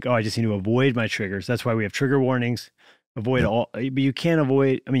tend to think, oh, I just need to avoid my triggers. That's why we have trigger warnings. Avoid all, but you can't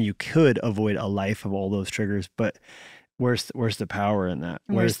avoid. You could avoid a life of all those triggers, but where's the power in that?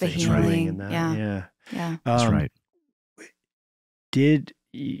 Where's the healing in that? Yeah. That's right. To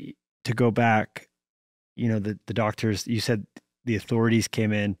go back, the doctors, you said the authorities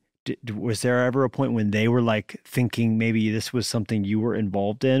came in. Was there ever a point when they were like thinking maybe this was something you were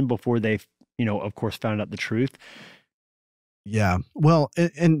involved in before they, of course, found out the truth? Yeah. Well,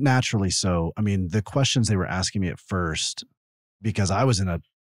 and naturally so. The questions they were asking me at first, because I was in a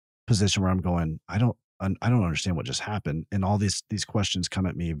position where I'm going, I I don't understand what just happened. And all these questions come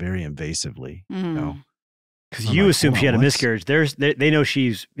at me very invasively, you know. Because you assume she had a miscarriage. They know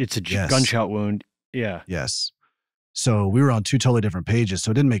it's a gunshot wound. Yeah. Yes. So we were on two totally different pages.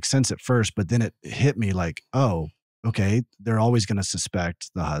 So it didn't make sense at first, but then it hit me like, oh, okay, they're always going to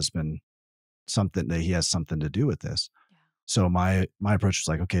suspect the husband that he has something to do with this. Yeah. So my approach was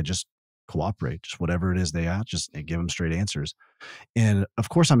like, okay, just cooperate, just whatever it is they ask, just give them straight answers. And of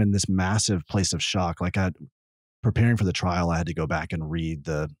course, I'm in this massive place of shock. Like, preparing for the trial, I had to go back and read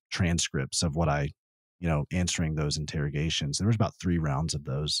the transcripts of what answering those interrogations. There was about 3 rounds of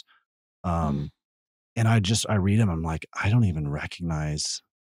those. And I read them. I'm like, I don't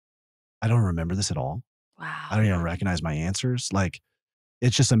remember this at all. Wow. I don't even recognize my answers. Like,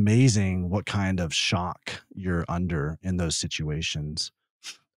 it's just amazing what kind of shock you're under in those situations.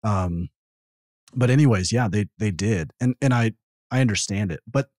 But anyways, yeah, they did. And I understand it.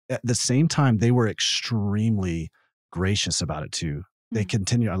 But at the same time, they were extremely gracious about it too. They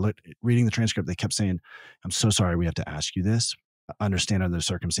continue. Reading the transcript, they kept saying, I'm so sorry we have to ask you this. I understand under the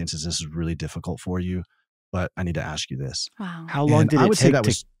circumstances, this is really difficult for you, but I need to ask you this. Wow. How long did it take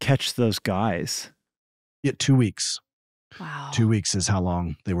to catch those guys? 2 weeks. Wow. 2 weeks is how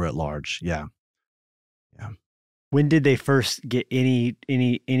long they were at large. Yeah. Yeah. When did they first get any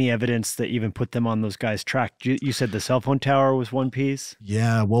evidence that even put them on those guys' track? You said the cell phone tower was one piece?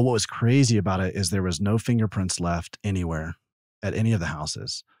 Yeah. Well, what was crazy about it is there was no fingerprints left anywhere at any of the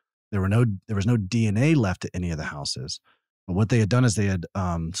houses. There was no DNA left at any of the houses. But what they had done is they had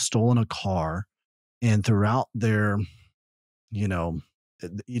stolen a car, and throughout their,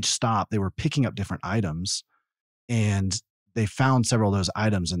 each stop, they were picking up different items, and they found several of those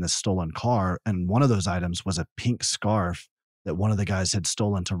items in this stolen car. And one of those items was a pink scarf that one of the guys had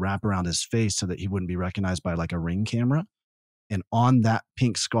stolen to wrap around his face so that he wouldn't be recognized by like a Ring camera. And on that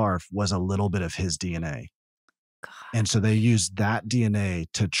pink scarf was a little bit of his DNA. God. And so they used that DNA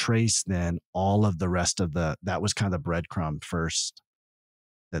to trace then all of the rest of that was kind of the breadcrumb first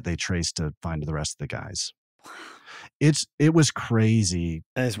that they traced to find the rest of the guys. It was crazy.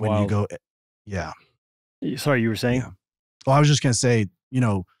 That is when wild. You go, yeah. Sorry, you were saying? Yeah. Well, I was just going to say,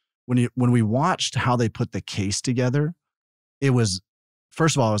 when we watched how they put the case together, it was,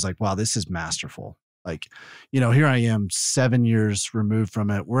 first of all, I was like, wow, this is masterful. Like, here I am 7 years removed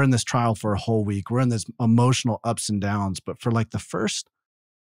from it. We're in this trial for a whole week. We're in this emotional ups and downs. But for like the first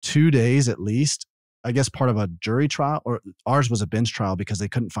 2 days, at least, I guess part of a jury trial, or ours was a bench trial because they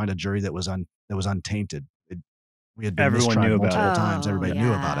couldn't find a jury that was untainted. We had been mistried multiple times. Everybody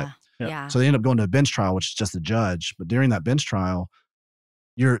knew about it. Yeah. So they ended up going to a bench trial, which is just the judge. But during that bench trial,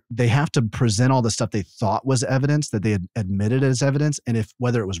 they have to present all the stuff they thought was evidence that they had admitted as evidence, and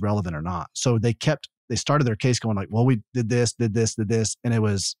whether it was relevant or not. So they started their case going like, well, we did this, and it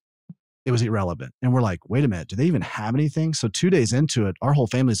was irrelevant. And we're like, wait a minute, do they even have anything? So 2 days into it, our whole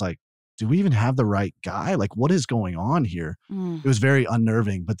family's like, do we even have the right guy? Like, what is going on here? It was very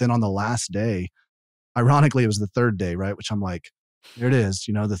unnerving. But then on the last day, ironically, it was the third day, right? Which I'm like, there it is,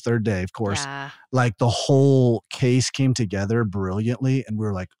 the third day, of course. Yeah. Like the whole case came together brilliantly. And we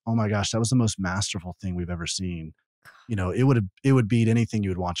were like, oh my gosh, that was the most masterful thing we've ever seen. It would beat anything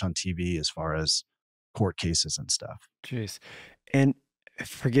you would watch on TV as far as court cases and stuff. Jeez. And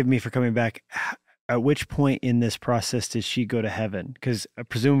forgive me for coming back. At which point in this process did she go to heaven? Because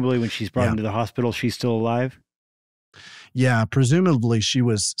presumably when she's brought into the hospital, she's still alive? Yeah, presumably she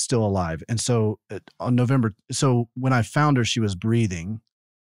was still alive. And so when I found her, she was breathing,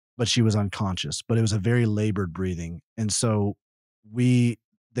 but she was unconscious, but it was a very labored breathing. And so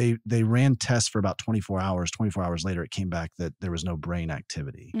they ran tests for about 24 hours. 24 hours later, it came back that there was no brain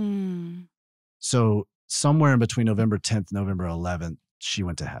activity. So somewhere in between November 10th, November 11th, she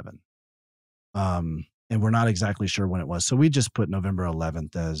went to heaven. And we're not exactly sure when it was. So we just put November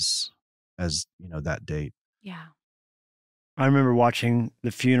 11th as that date. Yeah. I remember watching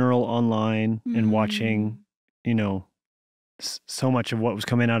the funeral online and watching, so much of what was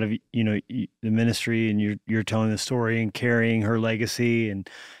coming out of, the ministry, and you're telling the story and carrying her legacy and,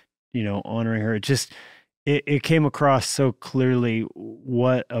 honoring her. It came across so clearly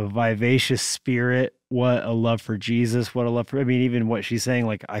what a vivacious spirit, what a love for Jesus, what a love for, even what she's saying,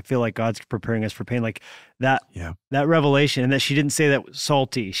 like, I feel like God's preparing us for pain, like that revelation, and that she didn't say that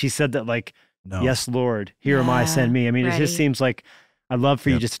salty. She said that like, no. Yes, Lord, here am I, send me. It just seems like I'd love for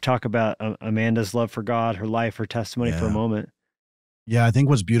you just to talk about Amanda's love for God, her life, her testimony for a moment. Yeah, I think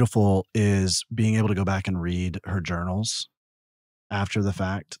what's beautiful is being able to go back and read her journals after the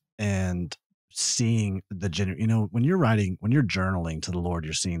fact and seeing the genuine, when you're journaling to the Lord,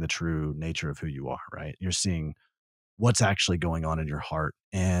 you're seeing the true nature of who you are, right? You're seeing what's actually going on in your heart.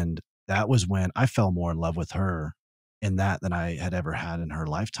 And that was when I fell more in love with her in that than I had ever had in her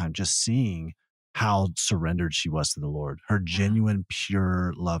lifetime, just seeing how surrendered she was to the Lord, her genuine,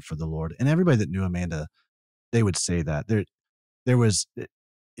 pure love for the Lord. And everybody that knew Amanda, they would say that there was,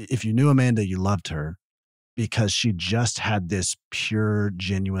 if you knew Amanda, you loved her because she just had this pure,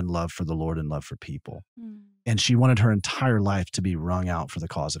 genuine love for the Lord and love for people. And she wanted her entire life to be wrung out for the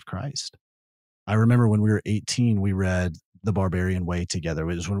cause of Christ. I remember when we were 18, we read The Barbarian Way together.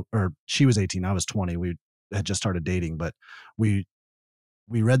 It was or she was 18, I was 20. We had just started dating, but we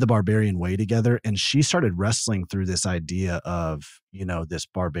read The Barbarian Way together, and she started wrestling through this idea of, this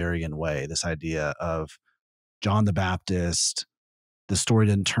barbarian way, this idea of John the Baptist. The story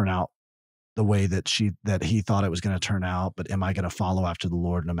didn't turn out the way that he thought it was going to turn out, but am I going to follow after the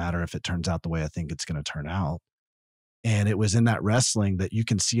Lord no matter if it turns out the way I think it's going to turn out? And it was in that wrestling that you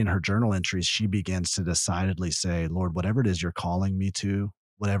can see in her journal entries, she begins to decidedly say, Lord, whatever it is you're calling me to,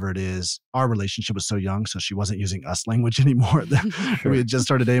 whatever it is, our relationship was so young, so she wasn't using us language anymore. Sure. We had just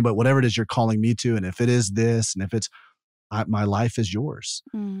started dating, but whatever it is you're calling me to, and if it is this, and if it's, my life is yours.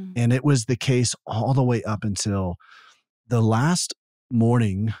 And it was the case all the way up until the last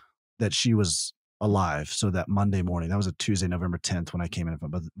morning that she was alive. So that Monday morning, that was a Tuesday, November 10th when I came in,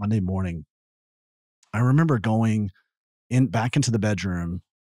 but Monday morning, I remember going back into the bedroom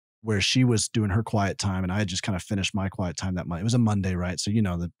where she was doing her quiet time, and I had just kind of finished my quiet time that Monday. It was a Monday, right? So you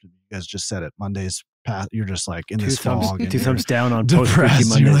guys just said it. Mondays, you're just like in this fog. Two thumbs down on depressed.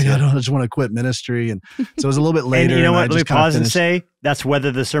 Mondays. You're like, I just want to quit ministry, and so it was a little bit later. And you know what? Let me pause and say that's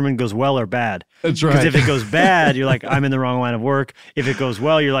whether the sermon goes well or bad. That's right. Because if it goes bad, you're like, I'm in the wrong line of work. If it goes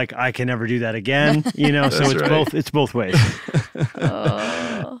well, you're like, I can never do that again. So it's both. It's both ways.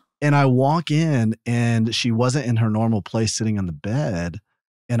 And I walk in, and she wasn't in her normal place, sitting on the bed.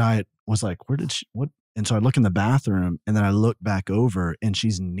 And I was like, where did she, what? And so I look in the bathroom, and then I look back over, and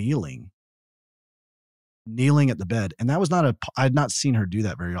she's kneeling at the bed. And that was I had not seen her do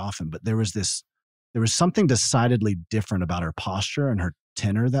that very often, but there was something decidedly different about her posture and her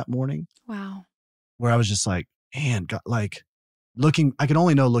tenor that morning. Wow. Where I was just like, man, God, like I could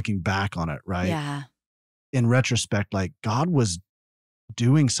only know looking back on it, right? Yeah. In retrospect, like God was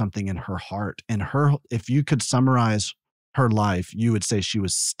doing something in her heart, and if you could summarize her life, you would say she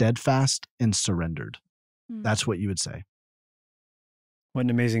was steadfast and surrendered. That's what you would say. What an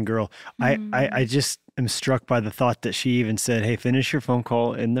amazing girl. I just am struck by the thought that she even said, hey, finish your phone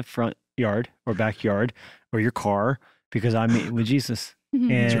call in the front yard or backyard or your car because I'm meeting with Jesus. And,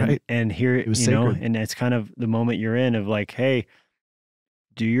 That's right. And here, it was sacred. And it's kind of the moment you're in of like, hey,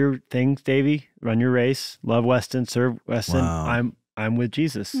 do your thing, Davey, run your race, love Weston, serve Weston. Wow. I'm with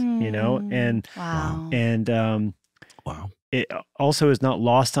Jesus, and wow. And wow. It also is not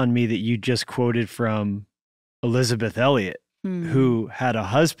lost on me that you just quoted from Elizabeth Elliot, who had a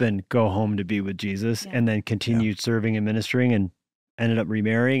husband go home to be with Jesus and then continued serving and ministering and ended up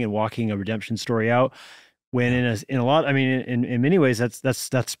remarrying and walking a redemption story out. When in a lot, I mean, in many ways, that's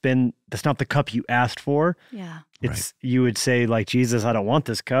not the cup you asked for. Yeah. It's you would say like, Jesus, I don't want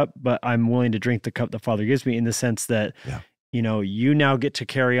this cup, but I'm willing to drink the cup the Father gives me, in the sense that you now get to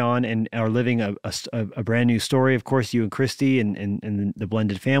carry on and are living a brand new story. Of course, you and Christy and the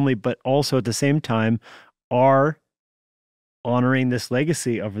blended family, but also at the same time are honoring this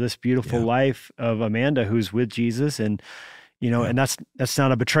legacy of this beautiful life of Amanda, who's with Jesus. And, and that's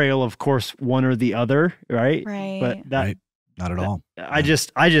not a betrayal, of course, one or the other. Right. Right. But that, not at all.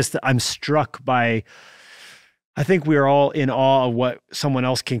 I'm struck by, I think we are all in awe of what someone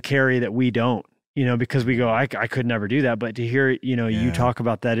else can carry that we don't, because we go, I could never do that. But to hear, you talk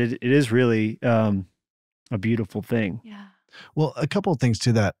about that, it is really a beautiful thing. Yeah. Well, a couple of things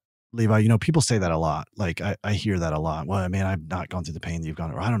to that, Levi, people say that a lot. Like I hear that a lot. Well, I mean, I've not gone through the pain that you've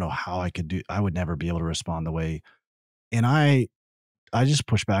gone through. I don't know how I would never be able to respond the way. And I just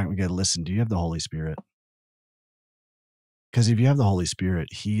push back and go, listen, do you have the Holy Spirit? Because if you have the Holy Spirit,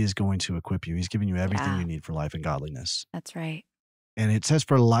 He is going to equip you. He's giving you everything you need for life and godliness. That's right. And it says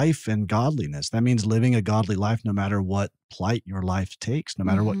for life and godliness. That means living a godly life no matter what plight your life takes, no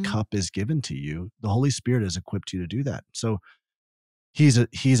matter what cup is given to you. The Holy Spirit has equipped you to do that. So He's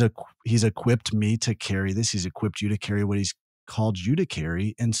equipped me to carry this. He's equipped you to carry what He's called you to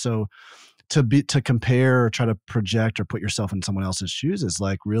carry. And so to compare or try to project or put yourself in someone else's shoes is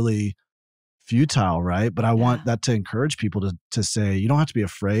like really futile, right? But I want that to encourage people to say, you don't have to be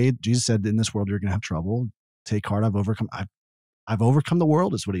afraid. Jesus said, in this world, you're going to have trouble. Take heart, I've overcome the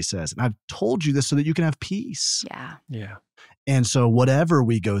world, is what He says. And I've told you this so that you can have peace. Yeah. Yeah. And so whatever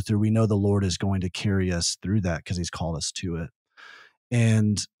we go through, we know the Lord is going to carry us through that because He's called us to it.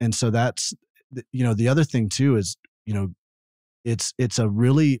 And so that's, the other thing too is, it's a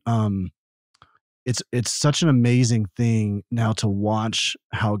really, it's such an amazing thing now to watch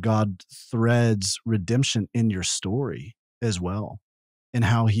how God threads redemption in your story as well, and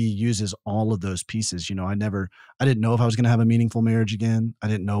how he uses all of those pieces. I didn't know if I was going to have a meaningful marriage again. I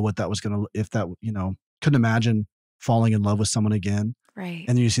didn't know what that was going to, if that, couldn't imagine falling in love with someone again. Right.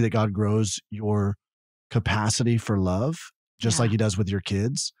 And then you see that God grows your capacity for love, just like he does with your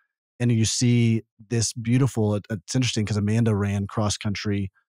kids. And you see this beautiful, it's interesting because Amanda ran cross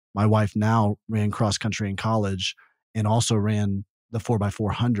country. My wife now ran cross country in college and also ran the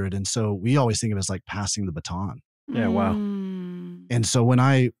 4x400. And so we always think of it as like passing the baton. Yeah. Wow. And so when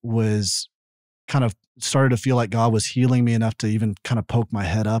I was kind of started to feel like God was healing me enough to even kind of poke my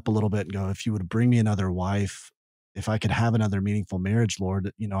head up a little bit and go, if you would bring me another wife, if I could have another meaningful marriage,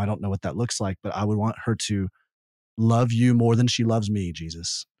 Lord, I don't know what that looks like, but I would want her to love you more than she loves me,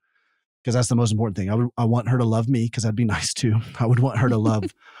 Jesus. Because that's the most important thing. I want her to love me because that'd be nice too. I would want her to love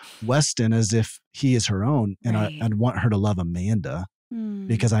Weston as if he is her own. And I'd want her to love Amanda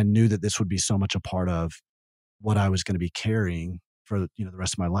because I knew that this would be so much a part of what I was going to be carrying for the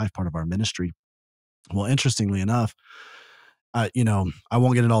rest of my life, part of our ministry. Well, interestingly enough, I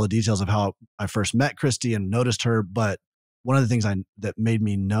won't get into all the details of how I first met Christy and noticed her, but one of the things that made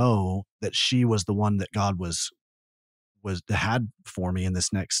me know that she was the one that God had for me in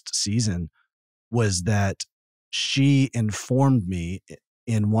this next season was that she informed me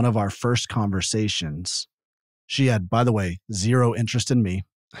in one of our first conversations. She had, by the way, zero interest in me,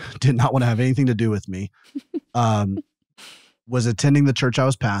 did not want to have anything to do with me, was attending the church I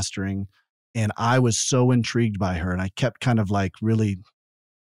was pastoring. And I was so intrigued by her, and I kept kind of like really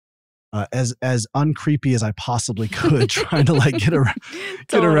as uncreepy as I possibly could, trying to like get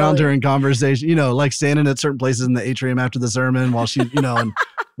around her in conversation, like standing at certain places in the atrium after the sermon while she,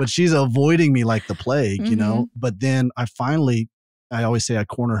 but she's avoiding me like the plague, but then I always say I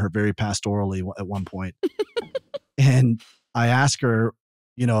corner her very pastorally at one point. And I ask her,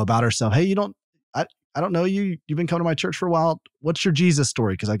 about herself. Hey, I don't know you. You've been coming to my church for a while. What's your Jesus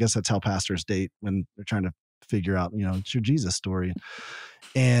story? Because I guess that's how pastors date when they're trying to figure out, it's your Jesus story.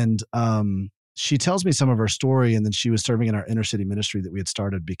 And she tells me some of her story. And then she was serving in our inner city ministry that we had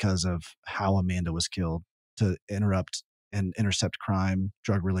started because of how Amanda was killed, to interrupt and intercept crime,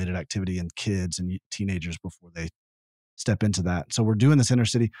 drug-related activity in kids and teenagers before they step into that. So we're doing this inner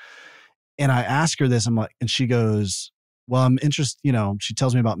city. And I ask her this, I'm like, and she goes, well, I'm interested, she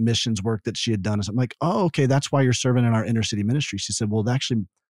tells me about missions work that she had done. And I'm like, oh, okay, that's why you're serving in our inner city ministry. She said, well, actually,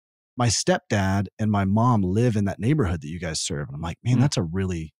 my stepdad and my mom live in that neighborhood that you guys serve. And I'm like, man, that's a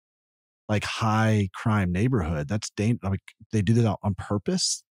really like high crime neighborhood. That's dangerous. Like, they do that on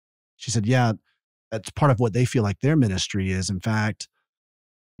purpose. She said, yeah, that's part of what they feel like their ministry is. In fact,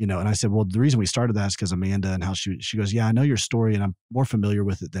 and I said, well, the reason we started that is because Amanda and how she goes, yeah, I know your story and I'm more familiar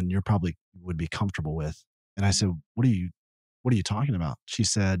with it than you're probably would be comfortable with. And I said, what are you talking about? She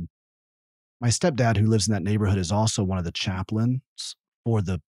said, my stepdad, who lives in that neighborhood, is also one of the chaplains for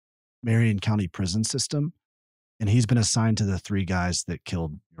the Marion County prison system. And he's been assigned to the 3 guys that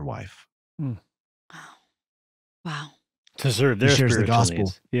killed your wife. Wow. To serve their spiritual the gospel.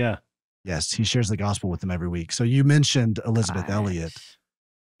 Needs. Yeah. Yes. He shares the gospel with them every week. So you mentioned Elizabeth Elliot,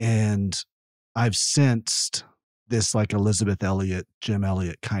 and I've sensed this like Elizabeth Elliot, Jim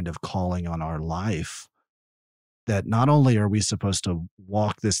Elliot kind of calling on our life, that not only are we supposed to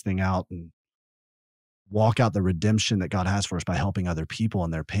walk this thing out and walk out the redemption that God has for us by helping other people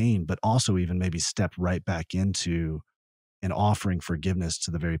in their pain, but also even maybe step right back into and offering forgiveness to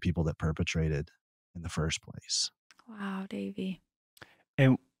the very people that perpetrated in the first place. Wow, Davey.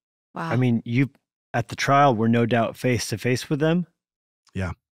 And wow. I mean, you at the trial were no doubt face to face with them.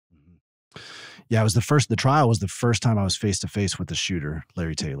 Yeah. Yeah. The trial was the first time I was face to face with the shooter,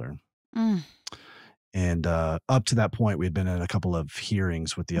 Larry Taylor. And up to that point, we had been in a couple of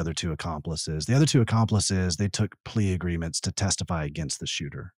hearings with the other 2 accomplices. The other 2 accomplices, they took plea agreements to testify against the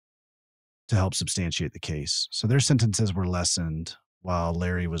shooter to help substantiate the case. So their sentences were lessened, while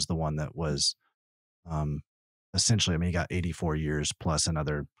Larry was the one that was essentially, he got 84 years plus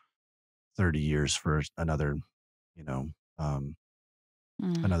another 30 years for another,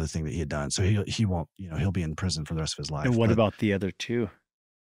 another thing that he had done. So he won't, he'll be in prison for the rest of his life. And what about the other 2?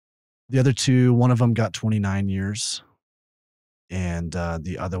 The other 2, one of them got 29 years, and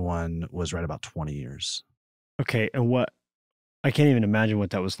the other one was right about 20 years. Okay, and I can't even imagine what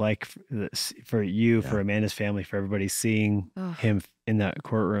that was like for you, for Amanda's family, for everybody seeing him in that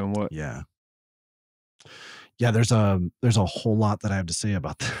courtroom. Yeah, there's a whole lot that I have to say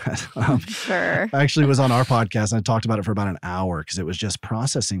about that. Sure. I actually was on our podcast and I talked about it for about an hour because it was just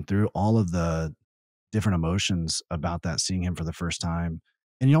processing through all of the different emotions about that, seeing him for the first time.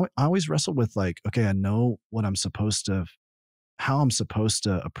 And, you know, I always wrestle with like, okay, I know what how I'm supposed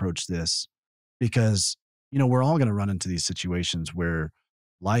to approach this, because, you know, we're all going to run into these situations where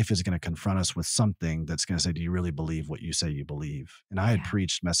life is going to confront us with something that's going to say, do you really believe what you say you believe? And I had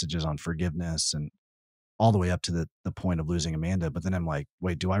preached messages on forgiveness and all the way up to the point of losing Amanda. But then I'm like,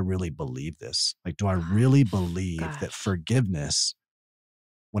 wait, do I really believe this? Like, do I really believe that forgiveness,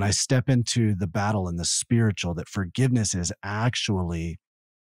 when I step into the battle in the spiritual, that forgiveness is actually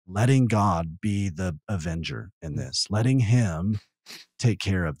letting God be the avenger in this, letting him take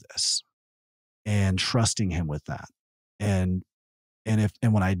care of this and trusting him with that. And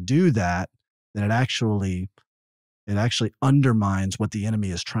when I do that, then it actually undermines what the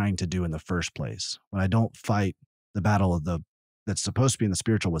enemy is trying to do in the first place. When I don't fight the battle that's supposed to be in the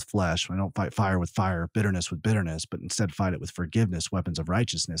spiritual with flesh, when I don't fight fire with fire, bitterness with bitterness, but instead fight it with forgiveness, weapons of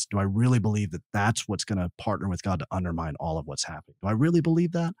righteousness, do I really believe that that's what's going to partner with God to undermine all of what's happening? Do I really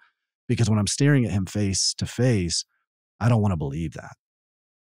believe that? Because when I'm staring at him face to face, I don't want to believe that.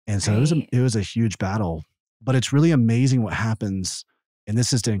 And so it was a huge battle, but it's really amazing what happens. And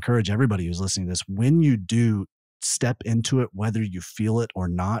this is to encourage everybody who's listening to this. When you do step into it, whether you feel it or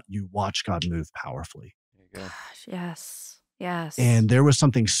not, you watch God move powerfully. There you go. Gosh, yes. Yes. And there was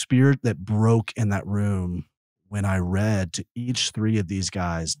something spirit that broke in that room when I read to each three of these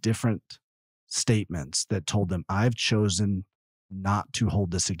guys different statements that told them, I've chosen not to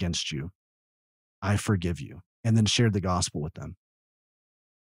hold this against you. I forgive you. And then shared the gospel with them.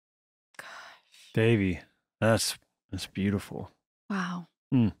 Davey, that's beautiful. Wow.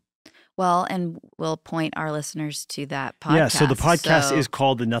 Well, and we'll point our listeners to that podcast. Yeah, so the podcast is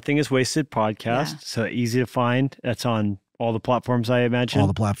called the Nothing is Wasted podcast. Yeah. So easy to find. That's on all the platforms, I imagine. All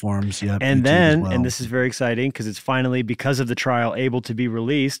the platforms, yeah. And then, and this is very exciting because it's finally, because of the trial, able to be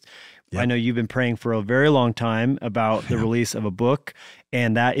released. Yep. I know you've been praying for a very long time about the release of a book,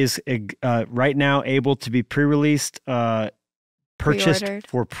 and that is right now able to be pre-released, purchased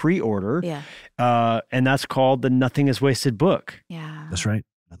for pre-order. Yeah. And that's called the Nothing is Wasted book. Yeah. That's right.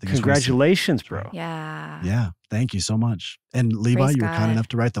 Congratulations, bro. Yeah. Yeah. Thank you so much. And Levi, you were kind enough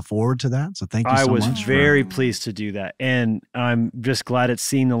to write the foreword to that. So thank you so much. I was very pleased to do that. And I'm just glad it's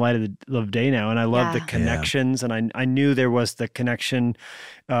seen the light of day now. And I love the connections. And I knew there was the connection.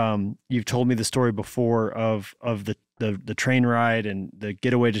 You've told me the story before of the train ride and the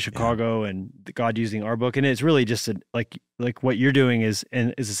getaway to Chicago and God using our book. And it's really just like what you're doing is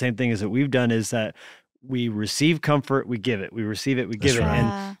the same thing as what we've done, is that we receive comfort, we give it. We receive it, we give it.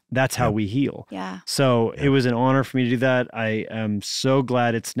 And that's how we heal. Yeah. So it was an honor for me to do that. I am so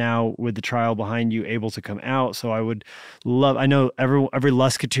glad it's now, with the trial behind you, able to come out. So I would love, I know every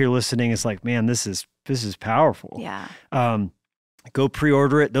Lusketeer listening is like, man, this is powerful. Yeah. Go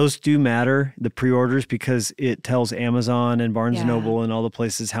pre-order it. Those do matter, the pre-orders, because it tells Amazon and Barnes & Noble and all the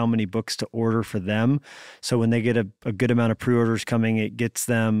places how many books to order for them. So when they get a good amount of pre-orders coming, it gets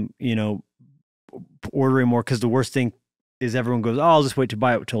them, ordering more, because the worst thing is everyone goes, oh, I'll just wait to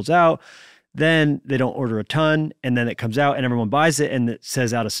buy it until it's out. Then they don't order a ton, and then it comes out and everyone buys it and it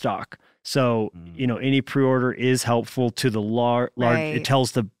says out of stock. So, any pre-order is helpful to the large. It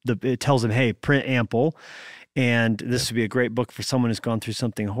tells it tells them, hey, print ample. And this would be a great book for someone who's gone through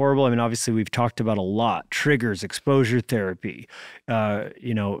something horrible. I mean, obviously we've talked about a lot: triggers, exposure therapy,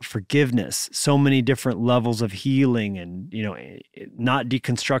 forgiveness, so many different levels of healing, and, not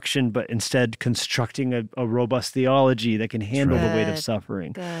deconstruction, but instead constructing a robust theology that can handle the weight of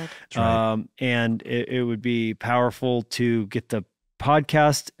suffering. Good. And it would be powerful to get the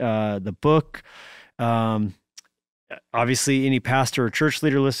podcast, the book, obviously any pastor or church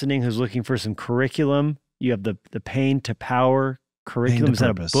leader listening who's looking for some curriculum. You have the Pain to Power curriculum. Is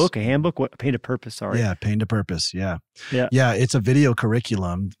that a book, a handbook? What? Pain to Purpose, sorry. Yeah, Pain to Purpose, yeah. Yeah, it's a video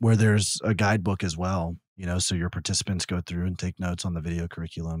curriculum where there's a guidebook as well, so your participants go through and take notes on the video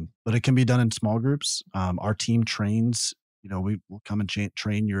curriculum. But it can be done in small groups. Our team trains, we will come and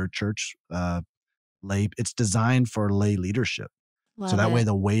train your church lay. It's designed for lay leadership. So that way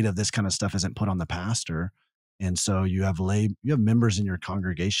the weight of this kind of stuff isn't put on the pastor. And so you have members in your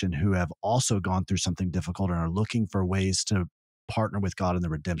congregation who have also gone through something difficult and are looking for ways to partner with God in the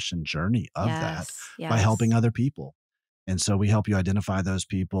redemption journey of that by helping other people. And so we help you identify those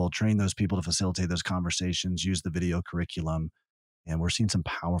people, train those people to facilitate those conversations, use the video curriculum. And we're seeing some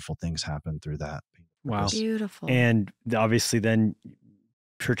powerful things happen through that. Wow. Beautiful. And obviously then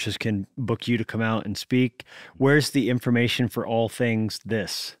churches can book you to come out and speak. Where's the information for all things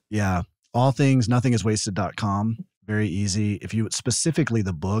this? Yeah. All things nothingiswasted.com. Very easy. If you specifically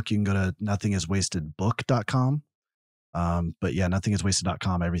the book, you can go to nothingiswastedbook.com. But yeah,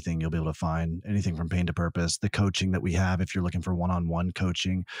 nothingiswasted.com, everything you'll be able to find, anything from Pain to Purpose, the coaching that we have if you're looking for one-on-one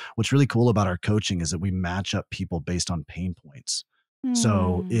coaching. What's really cool about our coaching is that we match up people based on pain points.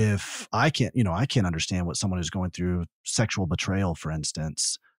 So if I can't understand what someone who's going through sexual betrayal, for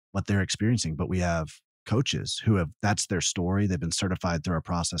instance, what they're experiencing, but we have coaches who that's their story. They've been certified through our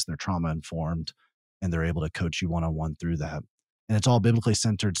process. They're trauma informed, and they're able to coach you one-on-one through that. And it's all biblically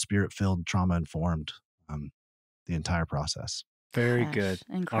centered, spirit-filled, trauma informed, the entire process. Very good.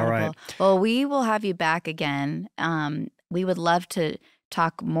 Incredible. All right. Well, we will have you back again. We would love to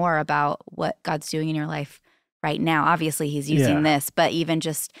talk more about what God's doing in your life right now. Obviously, he's using this, but even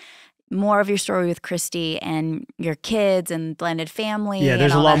just more of your story with Christy and your kids and blended family. Yeah,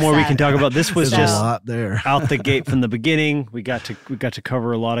 there's a lot more we can talk about. This was just a lot there. Out the gate from the beginning. We got to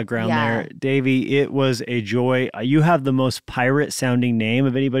cover a lot of ground there. Davey, it was a joy. You have the most pirate sounding name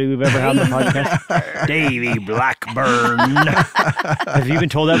of anybody we've ever had on the podcast. Davey Blackburn. Have you been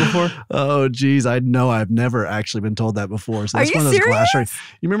told that before? Oh, geez. I know I've never actually been told that before. So that's one of of those glass shattering.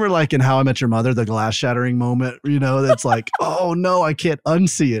 You remember like in How I Met Your Mother, the glass shattering moment, that's like, oh no, I can't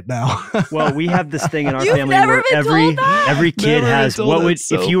unsee it now. Well, we have this thing in our You've family never where been every kid has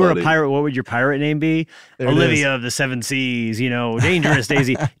if you were funny. a pirate, what would your pirate name be? There Olivia of the Seven Seas, Dangerous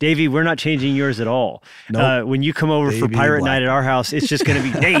Daisy. Davey, we're not changing yours at all. Nope. When you come over for Davey pirate night at our house, it's just going to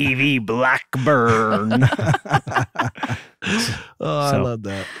be Davey Blackburn. I love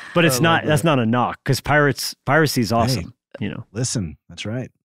that. But that's not a knock because piracy is awesome. Hey, listen, that's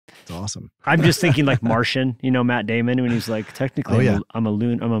right. It's awesome. I'm just thinking like Martian, Matt Damon, when he's like, technically, I'm a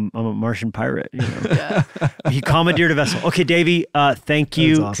Martian pirate. He commandeered a vessel. Okay, Davey, thank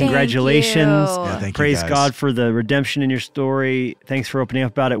you. Awesome. Congratulations. Thank you. Yeah, thank you, Praise guys. God for the redemption in your story. Thanks for opening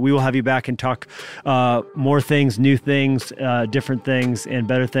up about it. We will have you back and talk more things, new things, different things, and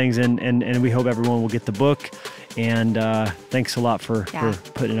better things. And we hope everyone will get the book. And thanks a lot for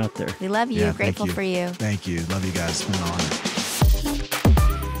putting it out there. We love you. Yeah, Grateful for you. Thank you. Love you guys. It's been an honor.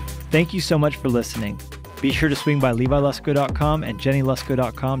 Thank you so much for listening. Be sure to swing by levilusko.com and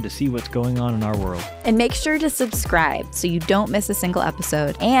jennielusko.com to see what's going on in our world. And make sure to subscribe so you don't miss a single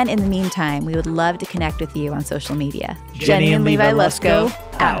episode. And in the meantime, we would love to connect with you on social media. Jennie and Levi Lusko,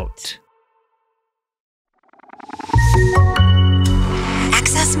 out.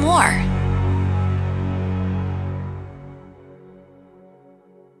 Access more